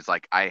drives,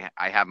 like I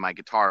have my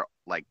guitar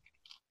like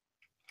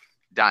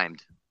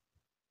dimed.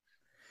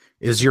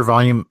 Is your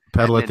volume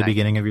pedal at the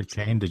beginning of your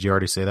chain? Did you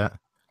already say that?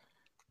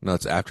 No,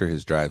 it's after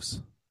his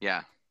drives.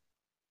 Yeah.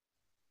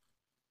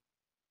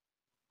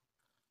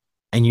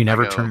 And you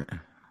never turn.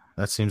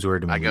 That seems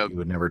weird to me. You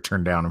would never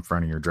turn down in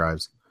front of your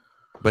drives.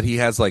 But he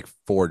has like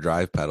 4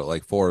 drive pedal,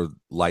 like 4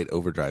 light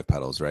overdrive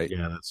pedals, right?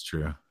 Yeah, that's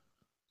true.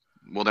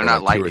 Well, they're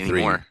not light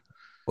anymore.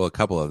 Well, a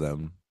couple of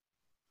them.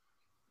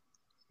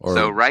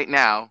 So right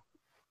now,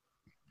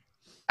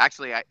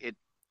 actually,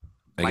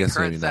 my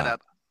current not,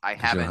 setup, I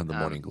haven't. You don't have the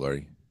Morning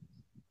Glory.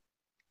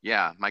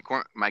 Yeah, my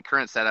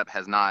current setup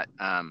has not.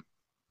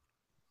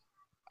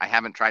 I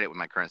haven't tried it with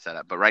my current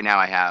setup, but right now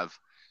I have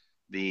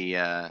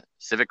the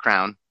Civic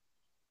Crown,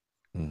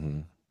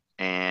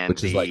 and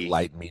which is like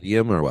light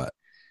medium or what?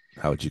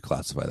 How would you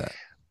classify that?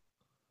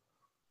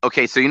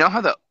 Okay, so you know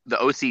how the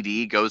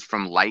OCD goes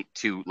from light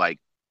to like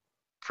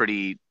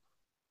pretty.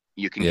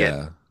 You can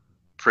get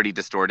pretty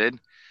distorted.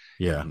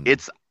 Yeah,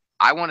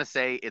 I want to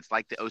say it's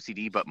like the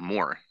OCD, but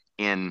more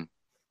in.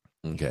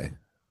 Okay.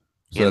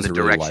 So in the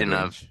direction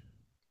of.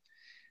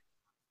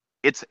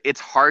 It's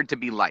hard to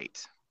be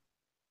light.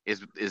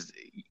 Is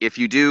if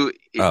you do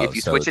if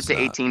you switch it to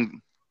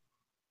 18.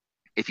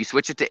 If you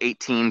switch it to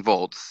 18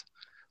 volts,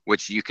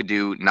 which you could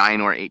do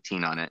 9 or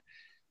 18 on it,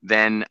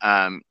 then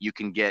you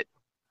can get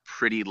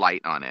pretty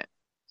light on it.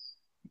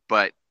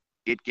 But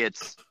it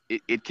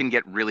can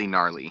get really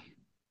gnarly.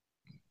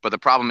 But the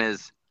problem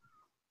is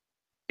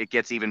it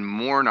gets even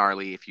more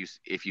gnarly if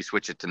you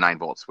switch it to 9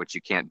 volts, which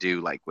you can't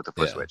do like with a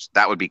foot switch.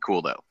 That would be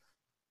cool though.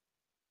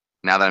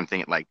 Now that I'm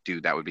thinking like,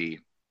 dude, that would be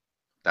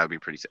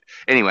pretty sick.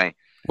 Anyway.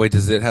 Wait,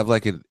 does it have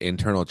like an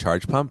internal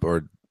charge pump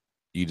or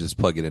you just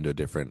plug it into a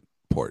different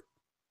port?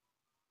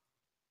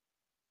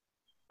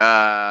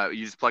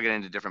 You just plug it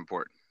into a different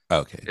port.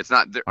 Okay. It's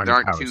not there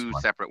aren't two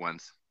separate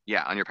ones.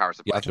 Yeah, on your power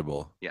supply.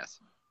 Watchable. Yes.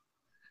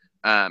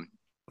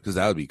 Because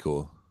that would be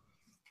cool.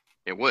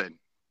 It would.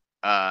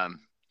 So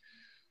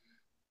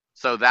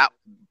that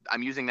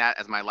I'm using that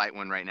as my light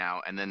one right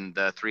now, and then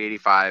the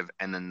 385,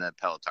 and then the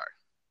Pelotar.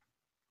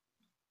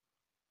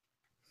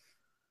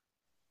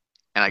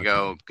 And I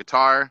go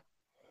guitar.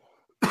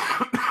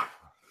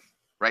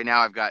 Right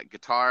now I've got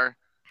guitar,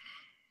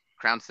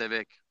 Crown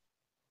Civic,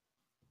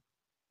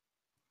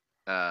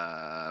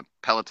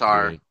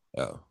 Pelotar,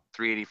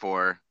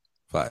 384,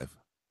 5,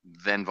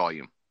 then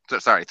volume.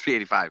 Sorry,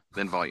 385,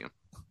 then volume,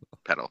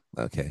 pedal.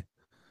 Okay,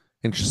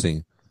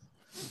 interesting.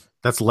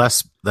 That's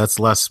less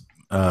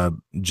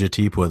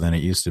Jatipwa than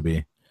it used to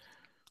be.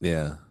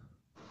 Yeah.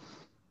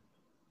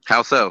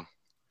 How so?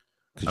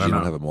 Because you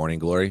don't have a Morning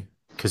Glory.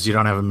 Because you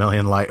don't have a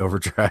million light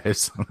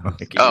overdrives.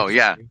 Oh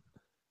yeah.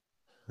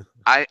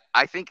 I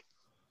think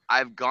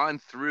I've gone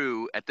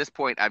through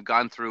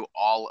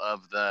all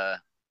of the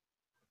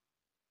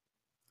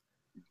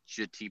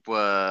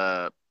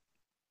Jatipwa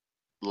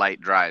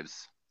light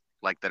drives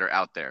like that are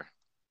out there.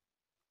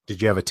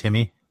 Did you have a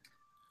Timmy?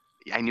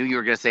 I knew you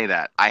were going to say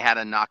that. I had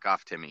a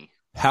knockoff Timmy.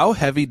 How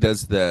heavy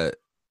does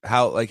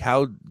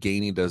how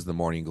gainy does the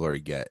Morning Glory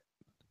get?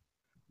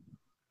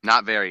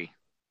 Not very.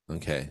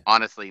 Okay.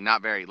 Honestly,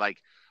 not very. Like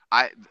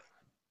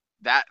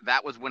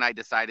that was when I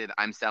decided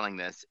I'm selling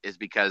this, is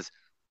because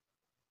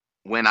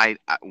when I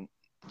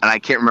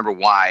can't remember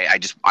why,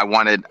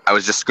 I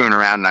was just screwing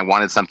around and I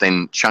wanted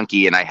something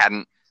chunky and I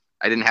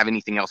didn't have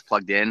anything else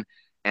plugged in.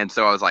 And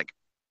so I was like,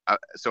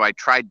 so I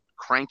tried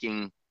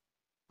cranking.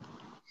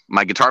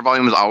 My guitar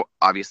volume was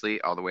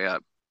obviously all the way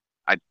up.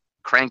 I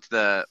cranked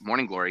the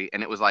Morning Glory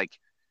and it was like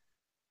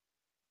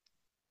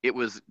it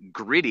was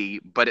gritty,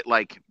 but it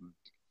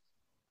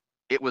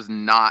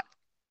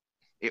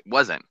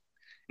wasn't.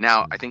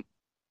 Now, I think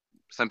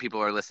some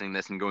people are listening to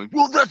this and going,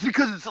 well, that's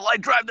because it's a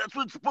light drive. That's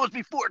what it's supposed to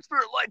be for. It's for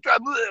a light drive.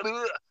 Blah, blah,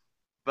 blah.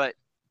 But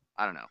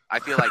I don't know. I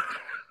feel like...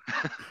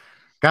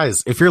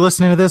 Guys, if you're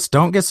listening to this,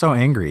 don't get so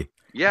angry.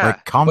 Yeah.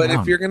 Like, calm down. But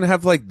if you're going to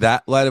have like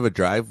that light of a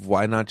drive,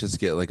 why not just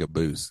get like a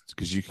boost?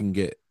 Because you can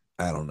get,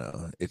 I don't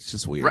know. It's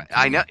just weird. Right,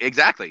 I know.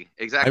 Exactly.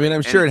 I mean,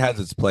 I'm sure it has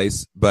its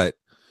place, but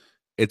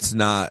it's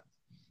not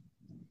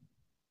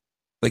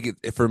like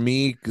for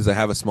me, because I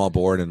have a small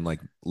board and like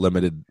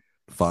limited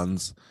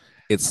funds,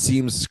 it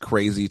seems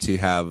crazy to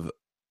have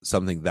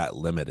something that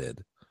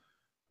limited.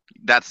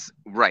 That's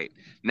right.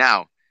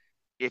 Now,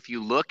 if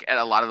you look at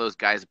a lot of those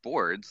guys'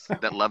 boards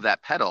that love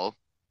that pedal,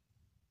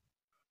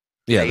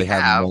 they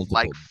have multiple,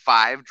 like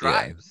 5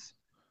 drives.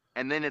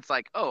 Yeah. And then it's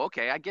like, oh,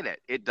 okay, I get it.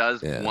 It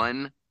does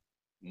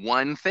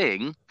one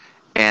thing,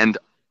 and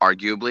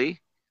arguably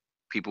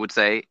people would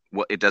say,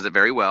 well, it does it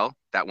very well,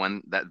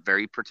 that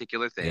very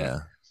particular thing. Yeah.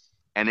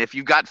 And if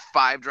you've got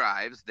 5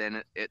 drives,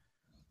 then it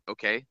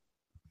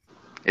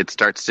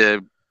starts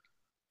to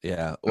make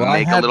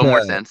a little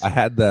more sense. I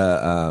had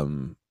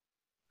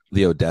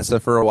the Odessa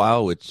for a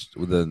while, which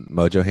with the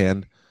Mojo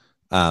hand,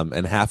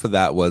 and half of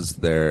that was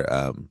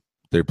their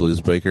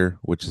blues breaker,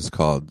 which is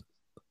called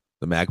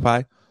the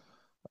Magpie,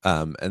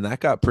 and that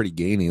got pretty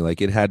gainy.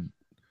 Like it had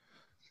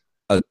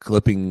a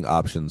clipping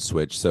option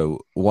switch,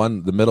 so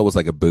the middle was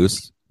like a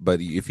boost,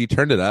 but if you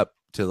turned it up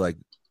to like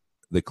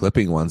the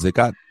clipping ones, it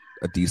got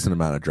a decent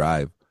amount of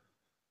drive.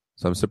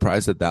 So I'm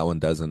surprised that one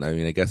doesn't. I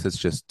mean, I guess it's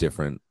just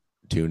different,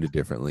 tuned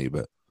differently,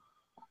 but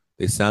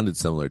they sounded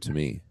similar to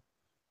me.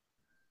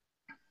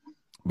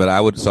 But I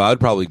would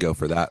probably go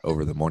for that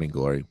over the Morning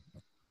Glory.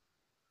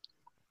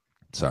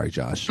 Sorry,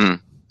 Josh.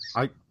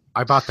 I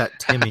bought that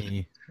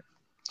Timmy.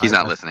 He's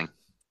not listening.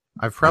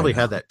 I've probably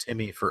had that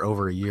Timmy for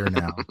over a year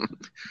now.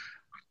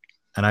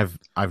 And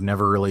I've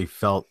never really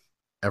felt,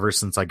 ever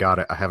since I got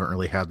it, I haven't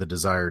really had the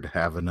desire to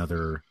have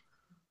another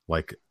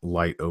like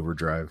light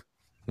overdrive.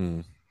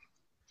 Because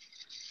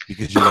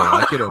you don't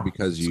like it, or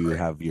because you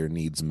have your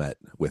needs met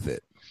with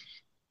it?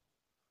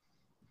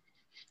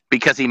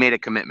 Because he made a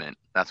commitment.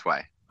 That's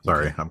why.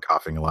 Sorry, I'm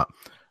coughing a lot.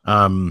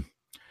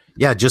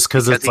 Yeah, just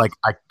because it's like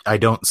I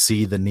don't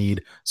see the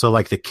need. So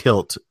like the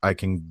Kilt, I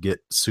can get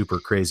super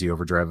crazy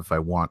overdrive if I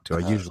want to.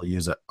 I usually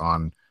use it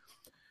on.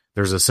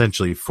 There's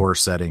essentially 4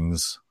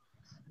 settings,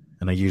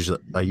 and I use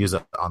it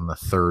on the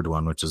third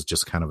one, which is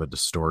just kind of a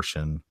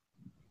distortion.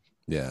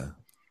 Yeah,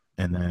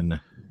 and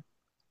then,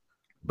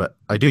 but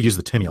I do use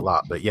the Timmy a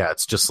lot. But yeah,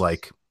 it's just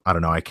like I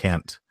don't know. I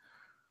can't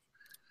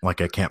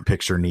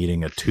picture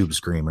needing a tube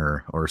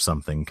screamer or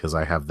something because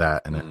I have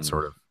that, and it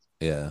sort of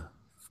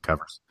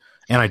covers.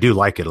 And I do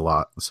like it a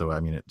lot. So,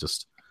 I mean, it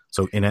just...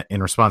 So,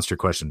 in response to your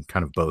question,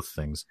 kind of both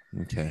things.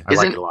 Okay. I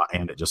like it a lot,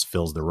 and it just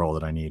fills the role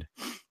that I need.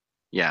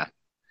 Yeah.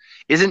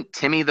 Isn't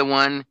Timmy the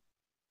one...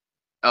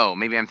 Oh,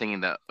 maybe I'm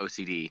thinking the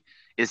OCD.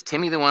 Is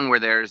Timmy the one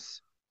where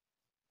there's,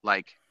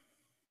 like,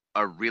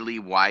 a really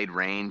wide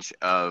range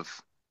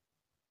of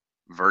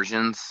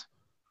versions?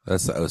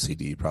 That's the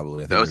OCD,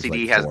 probably. The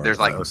OCD there's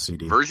like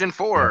OCD. Version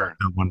 4.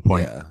 Yeah, 1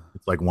 point. Yeah.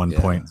 It's like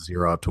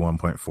 1.0 up to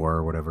 1.4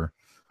 or whatever.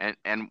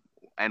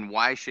 And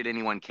why should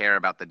anyone care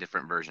about the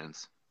different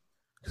versions?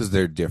 Because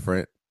they're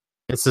different.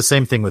 It's the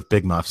same thing with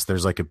big muffs.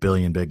 There's like a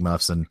billion big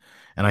muffs, and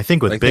I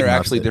think with like big they're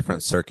muffs, actually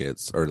different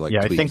circuits or like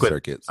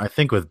circuits. I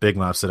think with big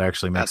muffs, it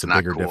actually makes a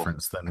bigger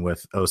difference than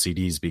with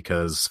OCDs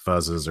because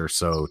fuzzes are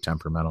so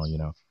temperamental, you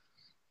know.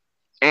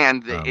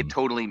 And it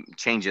totally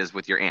changes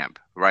with your amp,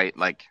 right?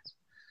 Like,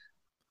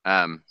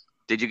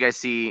 did you guys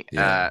see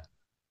Ryan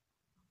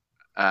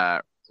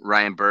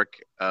Burke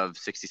of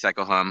 60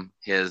 Cycle Hum?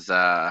 His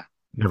never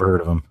heard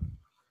of him.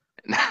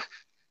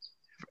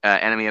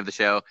 Enemy of the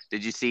show.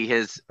 Did you see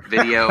his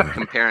video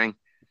comparing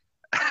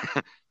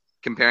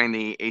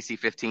the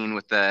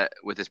AC-15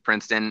 with his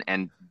Princeton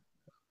and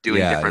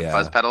doing different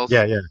fuzz pedals?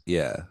 Yeah.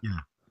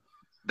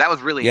 That was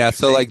really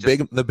so like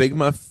the Big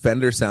Muff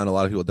Fender sound, a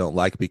lot of people don't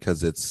like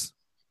because it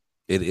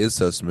is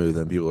so smooth,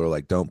 and people are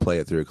like, don't play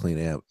it through a clean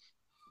amp.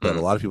 But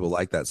a lot of people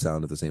like that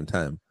sound at the same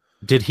time.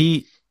 Did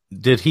he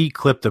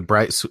clip the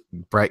bright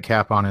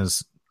cap on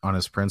his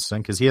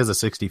Princeton? Because he has a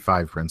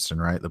 65 Princeton,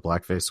 right? The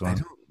blackface one. I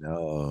don't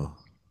know.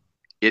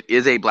 It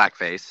is a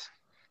blackface.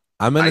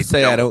 I'm gonna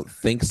say I don't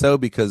think so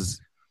because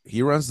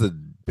he runs the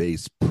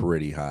bass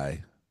pretty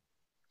high,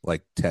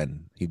 like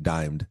 10. He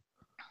dimed.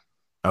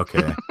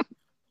 Okay.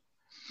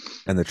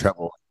 And the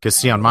treble. Because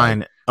see on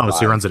mine, so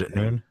he runs it at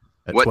noon.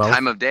 At what 12?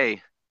 time of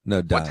day?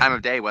 No, dime. What time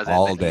of day was it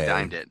all that day. he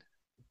dimed it?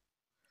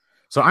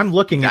 So I'm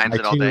looking at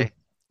it all day.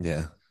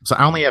 Yeah. So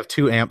I only have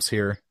 2 amps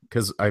here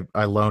because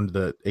I loaned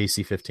the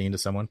AC-15 to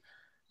someone.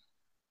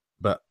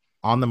 But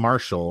on the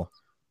Marshall,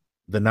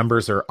 the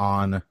numbers are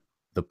on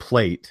the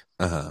plate,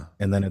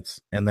 and then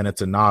it's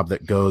a knob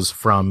that goes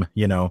from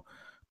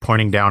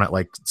pointing down at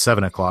like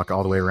 7 o'clock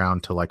all the way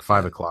around to like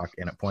 5 o'clock,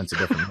 and it points a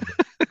different number.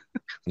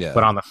 Yeah.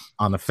 But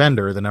on the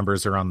Fender, the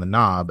numbers are on the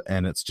knob,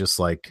 and it's just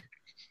like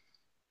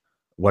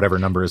whatever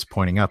number is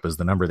pointing up is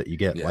the number that you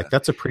get. Yeah. Like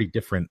that's a pretty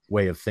different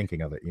way of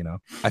thinking of it, you know.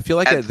 I feel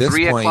like at this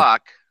 3 point,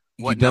 o'clock,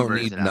 you don't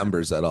need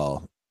numbers at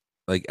all.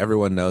 Like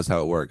everyone knows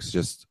how it works.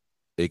 Just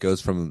it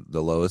goes from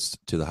the lowest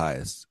to the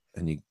highest,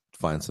 and you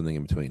find something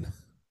in between.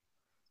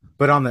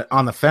 But on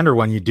the fender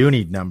one, you do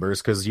need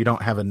numbers because you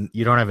don't have an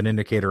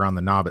indicator on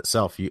the knob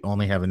itself. You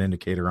only have an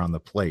indicator on the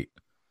plate.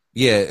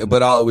 Yeah,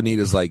 but all it would need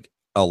is like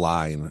a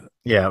line.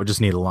 Yeah, it would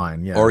just need a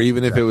line. Yeah, or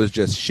even if it was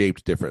just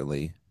shaped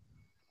differently,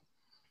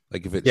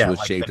 like if it was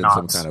like shaped in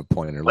some kind of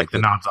pointer, like the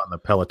knobs on the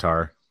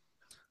Pelotar.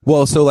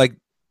 Well, so like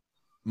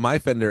my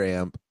Fender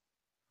amp,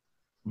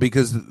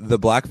 because the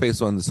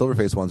blackface ones, the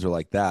silverface ones are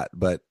like that,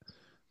 but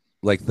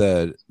like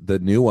the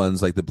new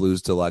ones, like the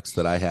Blues Deluxe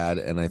that I had,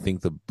 and I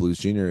think the Blues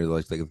Junior,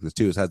 like this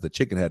too, has the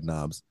chicken head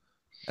knobs,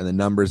 and the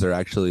numbers are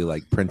actually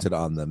like printed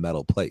on the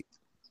metal plate.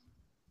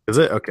 Is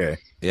it okay?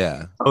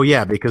 Yeah. Oh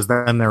yeah, because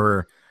then there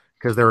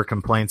were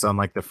complaints on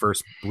like the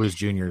first Blues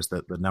Juniors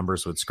that the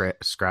numbers would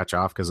scratch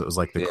off because it was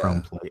like the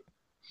chrome plate.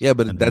 Yeah,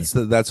 but that's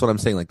what I'm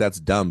saying. Like that's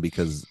dumb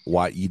because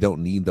why you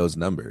don't need those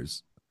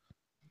numbers.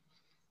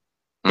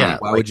 Yeah,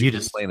 why would you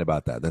complain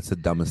about that? That's the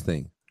dumbest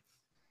thing.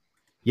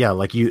 Yeah,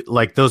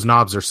 like those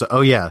knobs are so.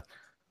 Oh yeah,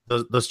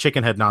 those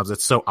chicken head knobs.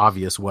 It's so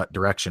obvious what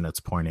direction it's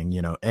pointing,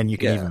 you know, and you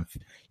can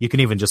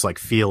even just like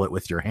feel it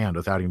with your hand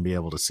without even being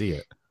able to see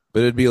it.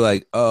 But it'd be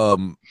like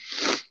more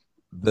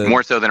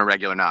so than a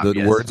regular knob.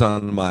 The words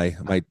on my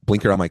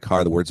blinker on my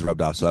car, the words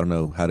rubbed off, so I don't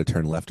know how to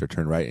turn left or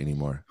turn right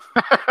anymore.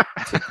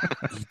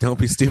 Like, don't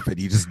be stupid.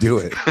 You just do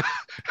it.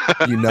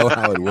 You know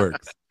how it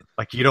works.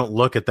 Like you don't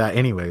look at that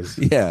anyways.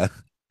 Yeah.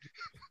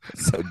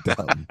 So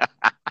dumb.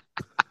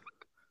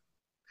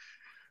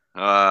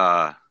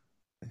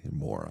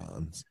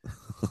 Morons.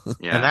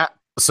 Yeah. And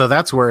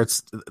that's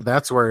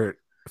where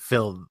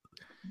Phil,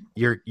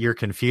 your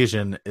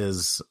confusion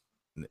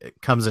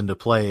comes into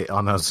play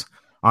on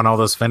all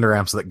those Fender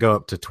amps that go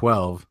up to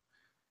 12.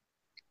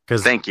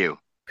 Thank you.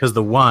 Because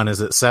the 1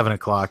 is at 7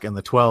 o'clock and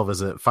the 12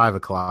 is at 5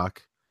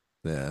 o'clock.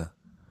 Yeah.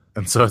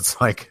 And so it's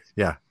like,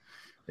 yeah,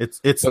 it's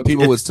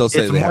people would still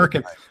say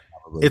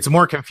it's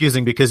more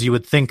confusing because you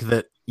would think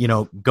that, you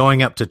know,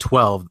 going up to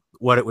 12,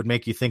 what it would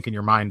make you think in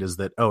your mind is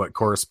that, it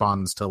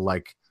corresponds to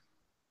like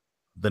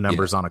the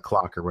numbers on a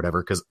clock or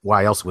whatever. Because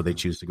why else would they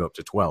choose to go up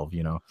to 12?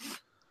 You know.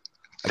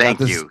 Thank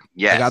you.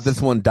 Yes. I got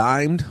this one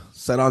dimed,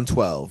 set on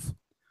 12.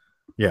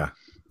 Yeah.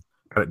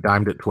 Got it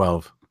dimed at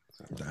 12.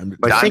 Dimed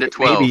at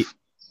 12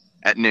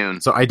 at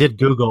noon. So I did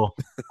Google,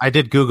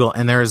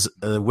 and there's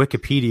a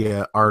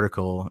Wikipedia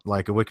article,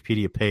 like a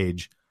Wikipedia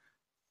page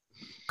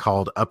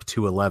called Up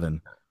to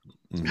 11.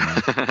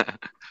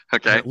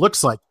 Okay. And it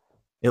looks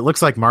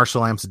like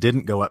Marshall amps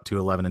didn't go up to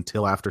 11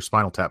 until after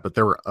Spinal Tap, but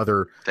there were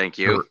other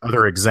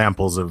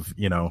examples of,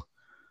 you know,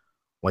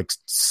 like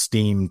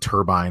steam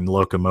turbine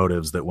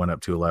locomotives that went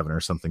up to 11 or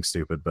something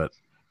stupid. But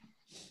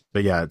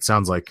yeah, it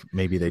sounds like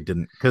maybe they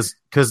didn't, because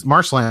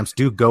Marshall amps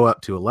do go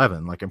up to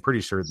 11. Like I'm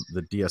pretty sure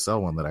the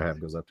DSL one that I have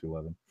goes up to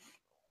 11.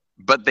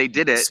 But they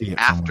did it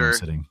after.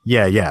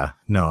 Yeah.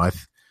 No,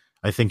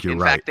 I think you're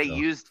right. In fact,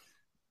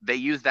 they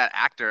used that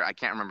actor. I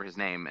can't remember his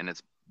name, and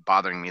it's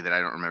bothering me that I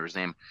don't remember his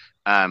name.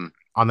 On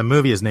the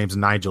movie, his name's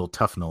Nigel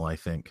Tufnell, I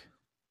think.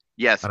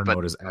 Yes, I don't know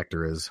what his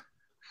actor is.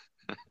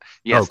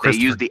 Yes, they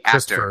used the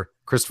actor.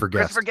 Christopher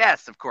Guest. Christopher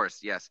Guest, of course,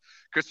 yes.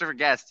 Christopher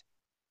Guest,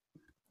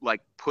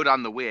 like, put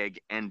on the wig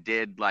and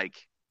did, like,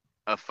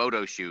 a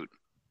photo shoot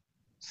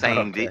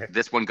saying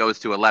this one goes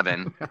to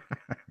 11.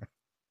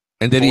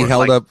 And did he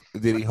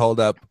hold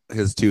up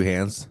his two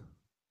hands?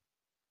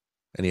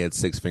 And he had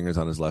 6 fingers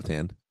on his left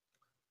hand?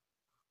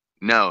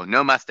 No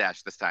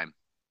mustache this time.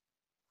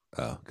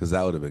 Oh, because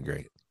that would have been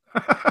great.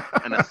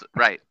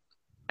 Right.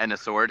 And a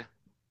sword.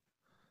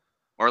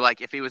 Or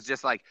like if he was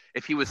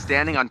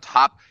standing on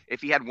top,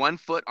 if he had one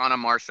foot on a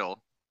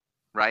Marshall,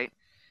 right?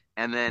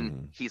 And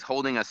then he's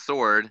holding a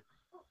sword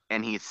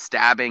and he's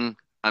stabbing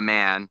a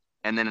man.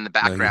 And then in the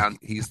background,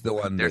 he's the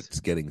one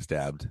that's getting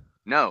stabbed.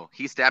 No,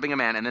 he's stabbing a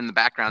man. And then in the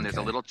background, there's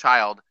a little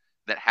child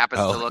that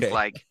happens to look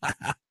like,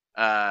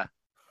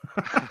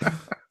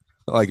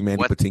 like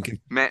Mandy Patinkin.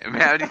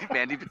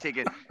 Mandy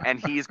Patinkin. And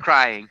he's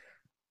crying,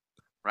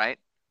 right?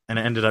 And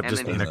it ended up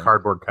just being a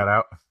cardboard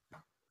cutout.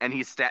 And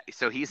he's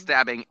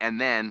stabbing, and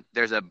then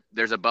there's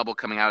a bubble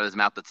coming out of his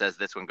mouth that says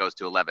this one goes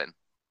to 11,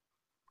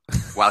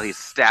 while he's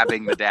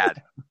stabbing the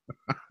dad.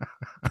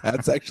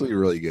 That's actually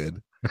really good.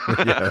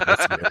 Yeah,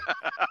 that's good.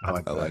 I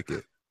like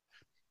it.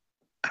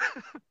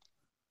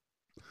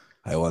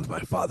 I want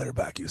my father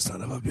back, you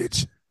son of a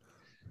bitch.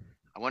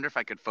 I wonder if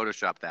I could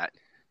Photoshop that.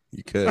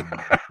 You could.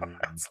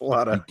 It's a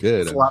lot of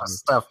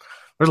stuff.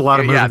 There's a lot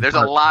of there's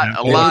a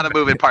lot of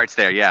moving parts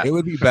there. Yeah, it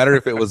would be better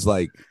if it was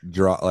like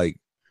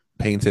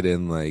painted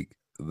in like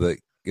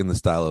in the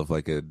style of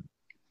like a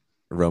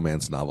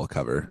romance novel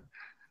cover.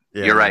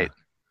 Yeah. You're right,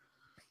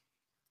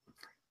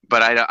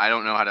 but I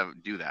don't know how to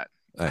do that.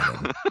 I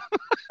know.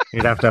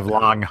 You'd have to have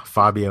long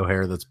Fabio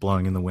hair that's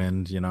blowing in the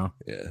wind, you know.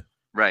 Yeah,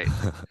 right.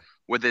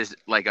 With this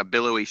like a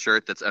billowy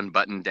shirt that's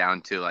unbuttoned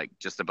down to like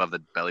just above the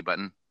belly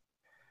button.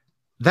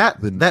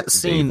 That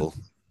scene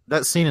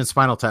that scene in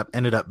Spinal Tap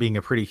ended up being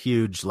a pretty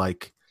huge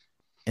like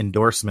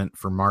endorsement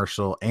for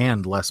Marshall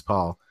and Les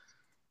Paul,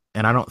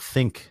 and I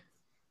think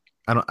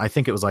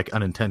it was like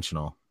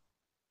unintentional.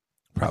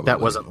 Probably that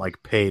wasn't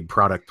like paid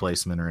product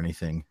placement or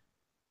anything.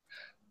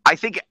 I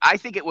think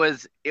it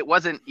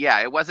wasn't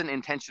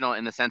intentional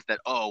in the sense that,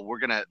 oh, we're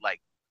gonna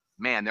like,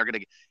 man, they're gonna.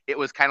 It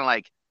was kind of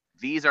like,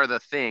 these are the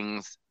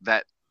things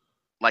that,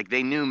 like,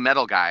 they knew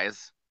metal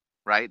guys,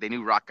 right? They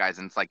knew rock guys,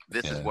 and it's like,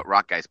 this is what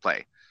rock guys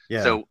play.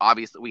 Yeah. So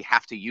obviously we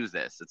have to use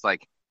this. It's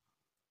like,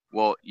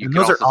 well, you can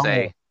also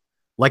say,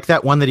 like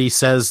that one that he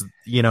says,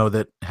 you know,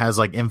 that has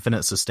like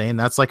infinite sustain.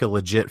 That's like a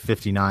legit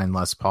 59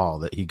 Les Paul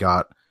that he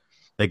got.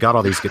 They got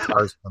all these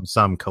guitars from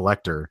some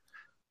collector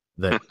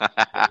that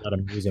let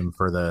him use them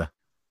for the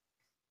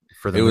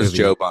It was movie.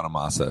 Joe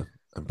Bonamassa,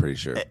 I'm pretty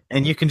sure.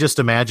 And you can just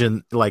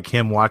imagine like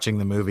him watching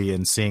the movie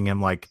and seeing him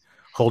like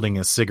holding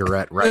a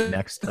cigarette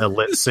a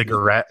lit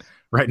cigarette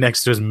right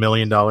next to his $1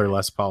 million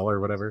Les Paul or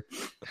whatever.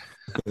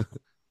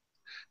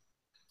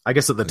 I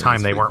guess at the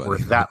time they weren't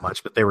worth that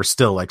much, but they were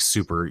still like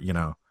super, you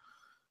know,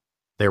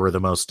 they were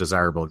the most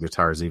desirable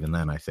guitars even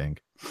then, I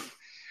think.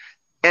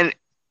 And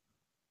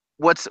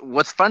what's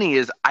funny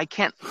is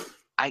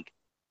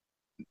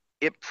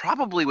it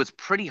probably was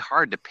pretty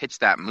hard to pitch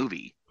that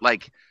movie,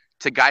 like,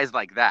 to guys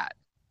like that,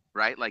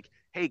 right? Like,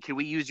 hey, can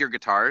we use your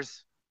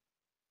guitars?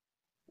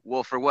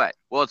 Well, for what?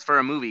 Well, it's for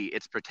a movie.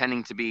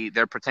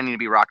 They're pretending to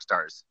be rock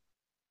stars.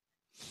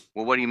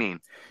 Well, what do you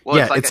mean? Well,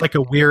 yeah, it's like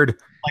a weird,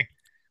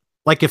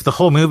 like if the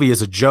whole movie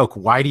is a joke,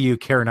 why do you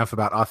care enough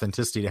about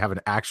authenticity to have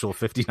an actual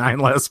 59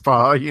 Les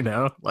Paul, you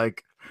know?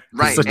 Like,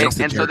 right.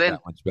 And so then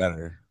much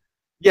better.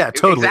 Yeah,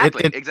 totally.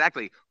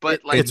 Exactly.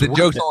 But like, the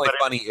joke's only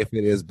funny if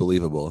it is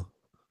believable.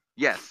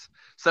 Yes.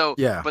 So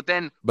yeah. But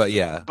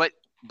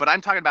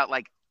I'm talking about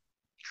like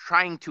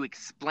trying to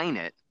explain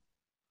it.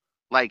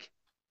 Like,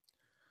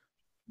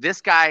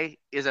 this guy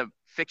is a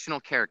fictional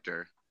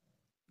character,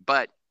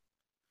 but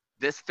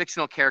this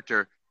fictional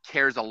character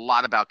cares a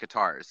lot about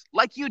guitars,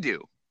 like you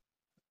do.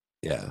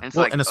 Yeah. And,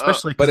 and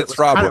especially, but it's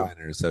Rob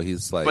Reiner, so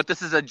he's like. But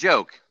this is a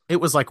joke. It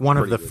was like one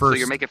of the first. So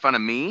you're making fun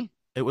of me?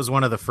 It was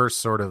one of the first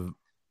sort of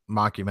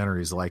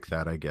mockumentaries like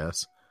that, I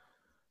guess.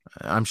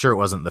 I'm sure it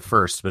wasn't the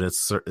first, but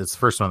it's the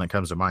first one that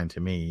comes to mind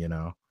to me, you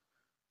know.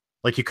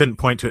 Like, you couldn't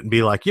point to it and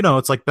be like, you know,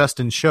 it's like Best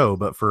in Show,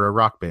 but for a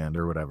rock band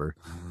or whatever.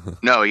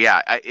 No,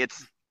 yeah. I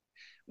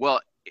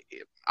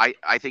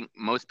think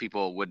most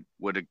people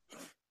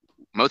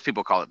most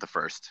people call it the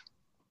first,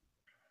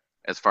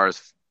 as far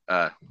as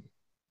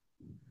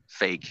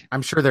fake.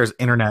 I'm sure there's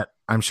internet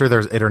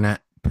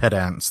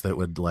pedants that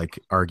would like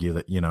argue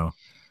that, you know,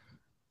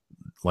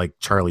 like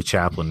Charlie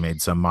Chaplin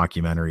made some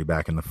mockumentary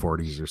back in the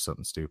 40s or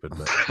something stupid.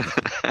 But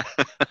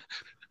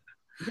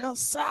you're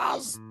so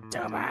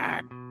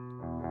stupid.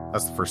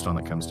 That's the first one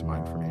that comes to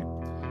mind for me.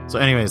 So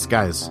anyways,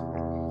 guys.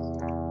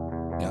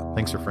 Yeah.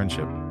 Thanks for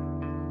friendship.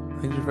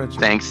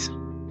 Thanks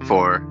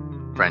for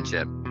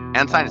friendship.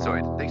 And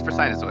Sinasoid. Thanks for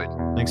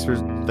Sinasoid. Thanks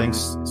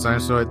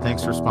Sinasoid.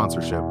 Thanks for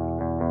sponsorship.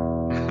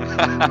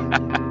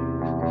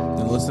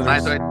 And listeners,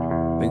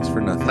 Sinasoid. Thanks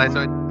for nothing.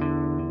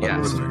 Sinasoid. Yeah.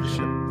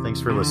 Listenership.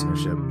 Thanks for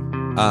listenership.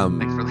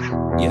 Thanks for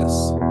that.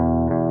 Yes.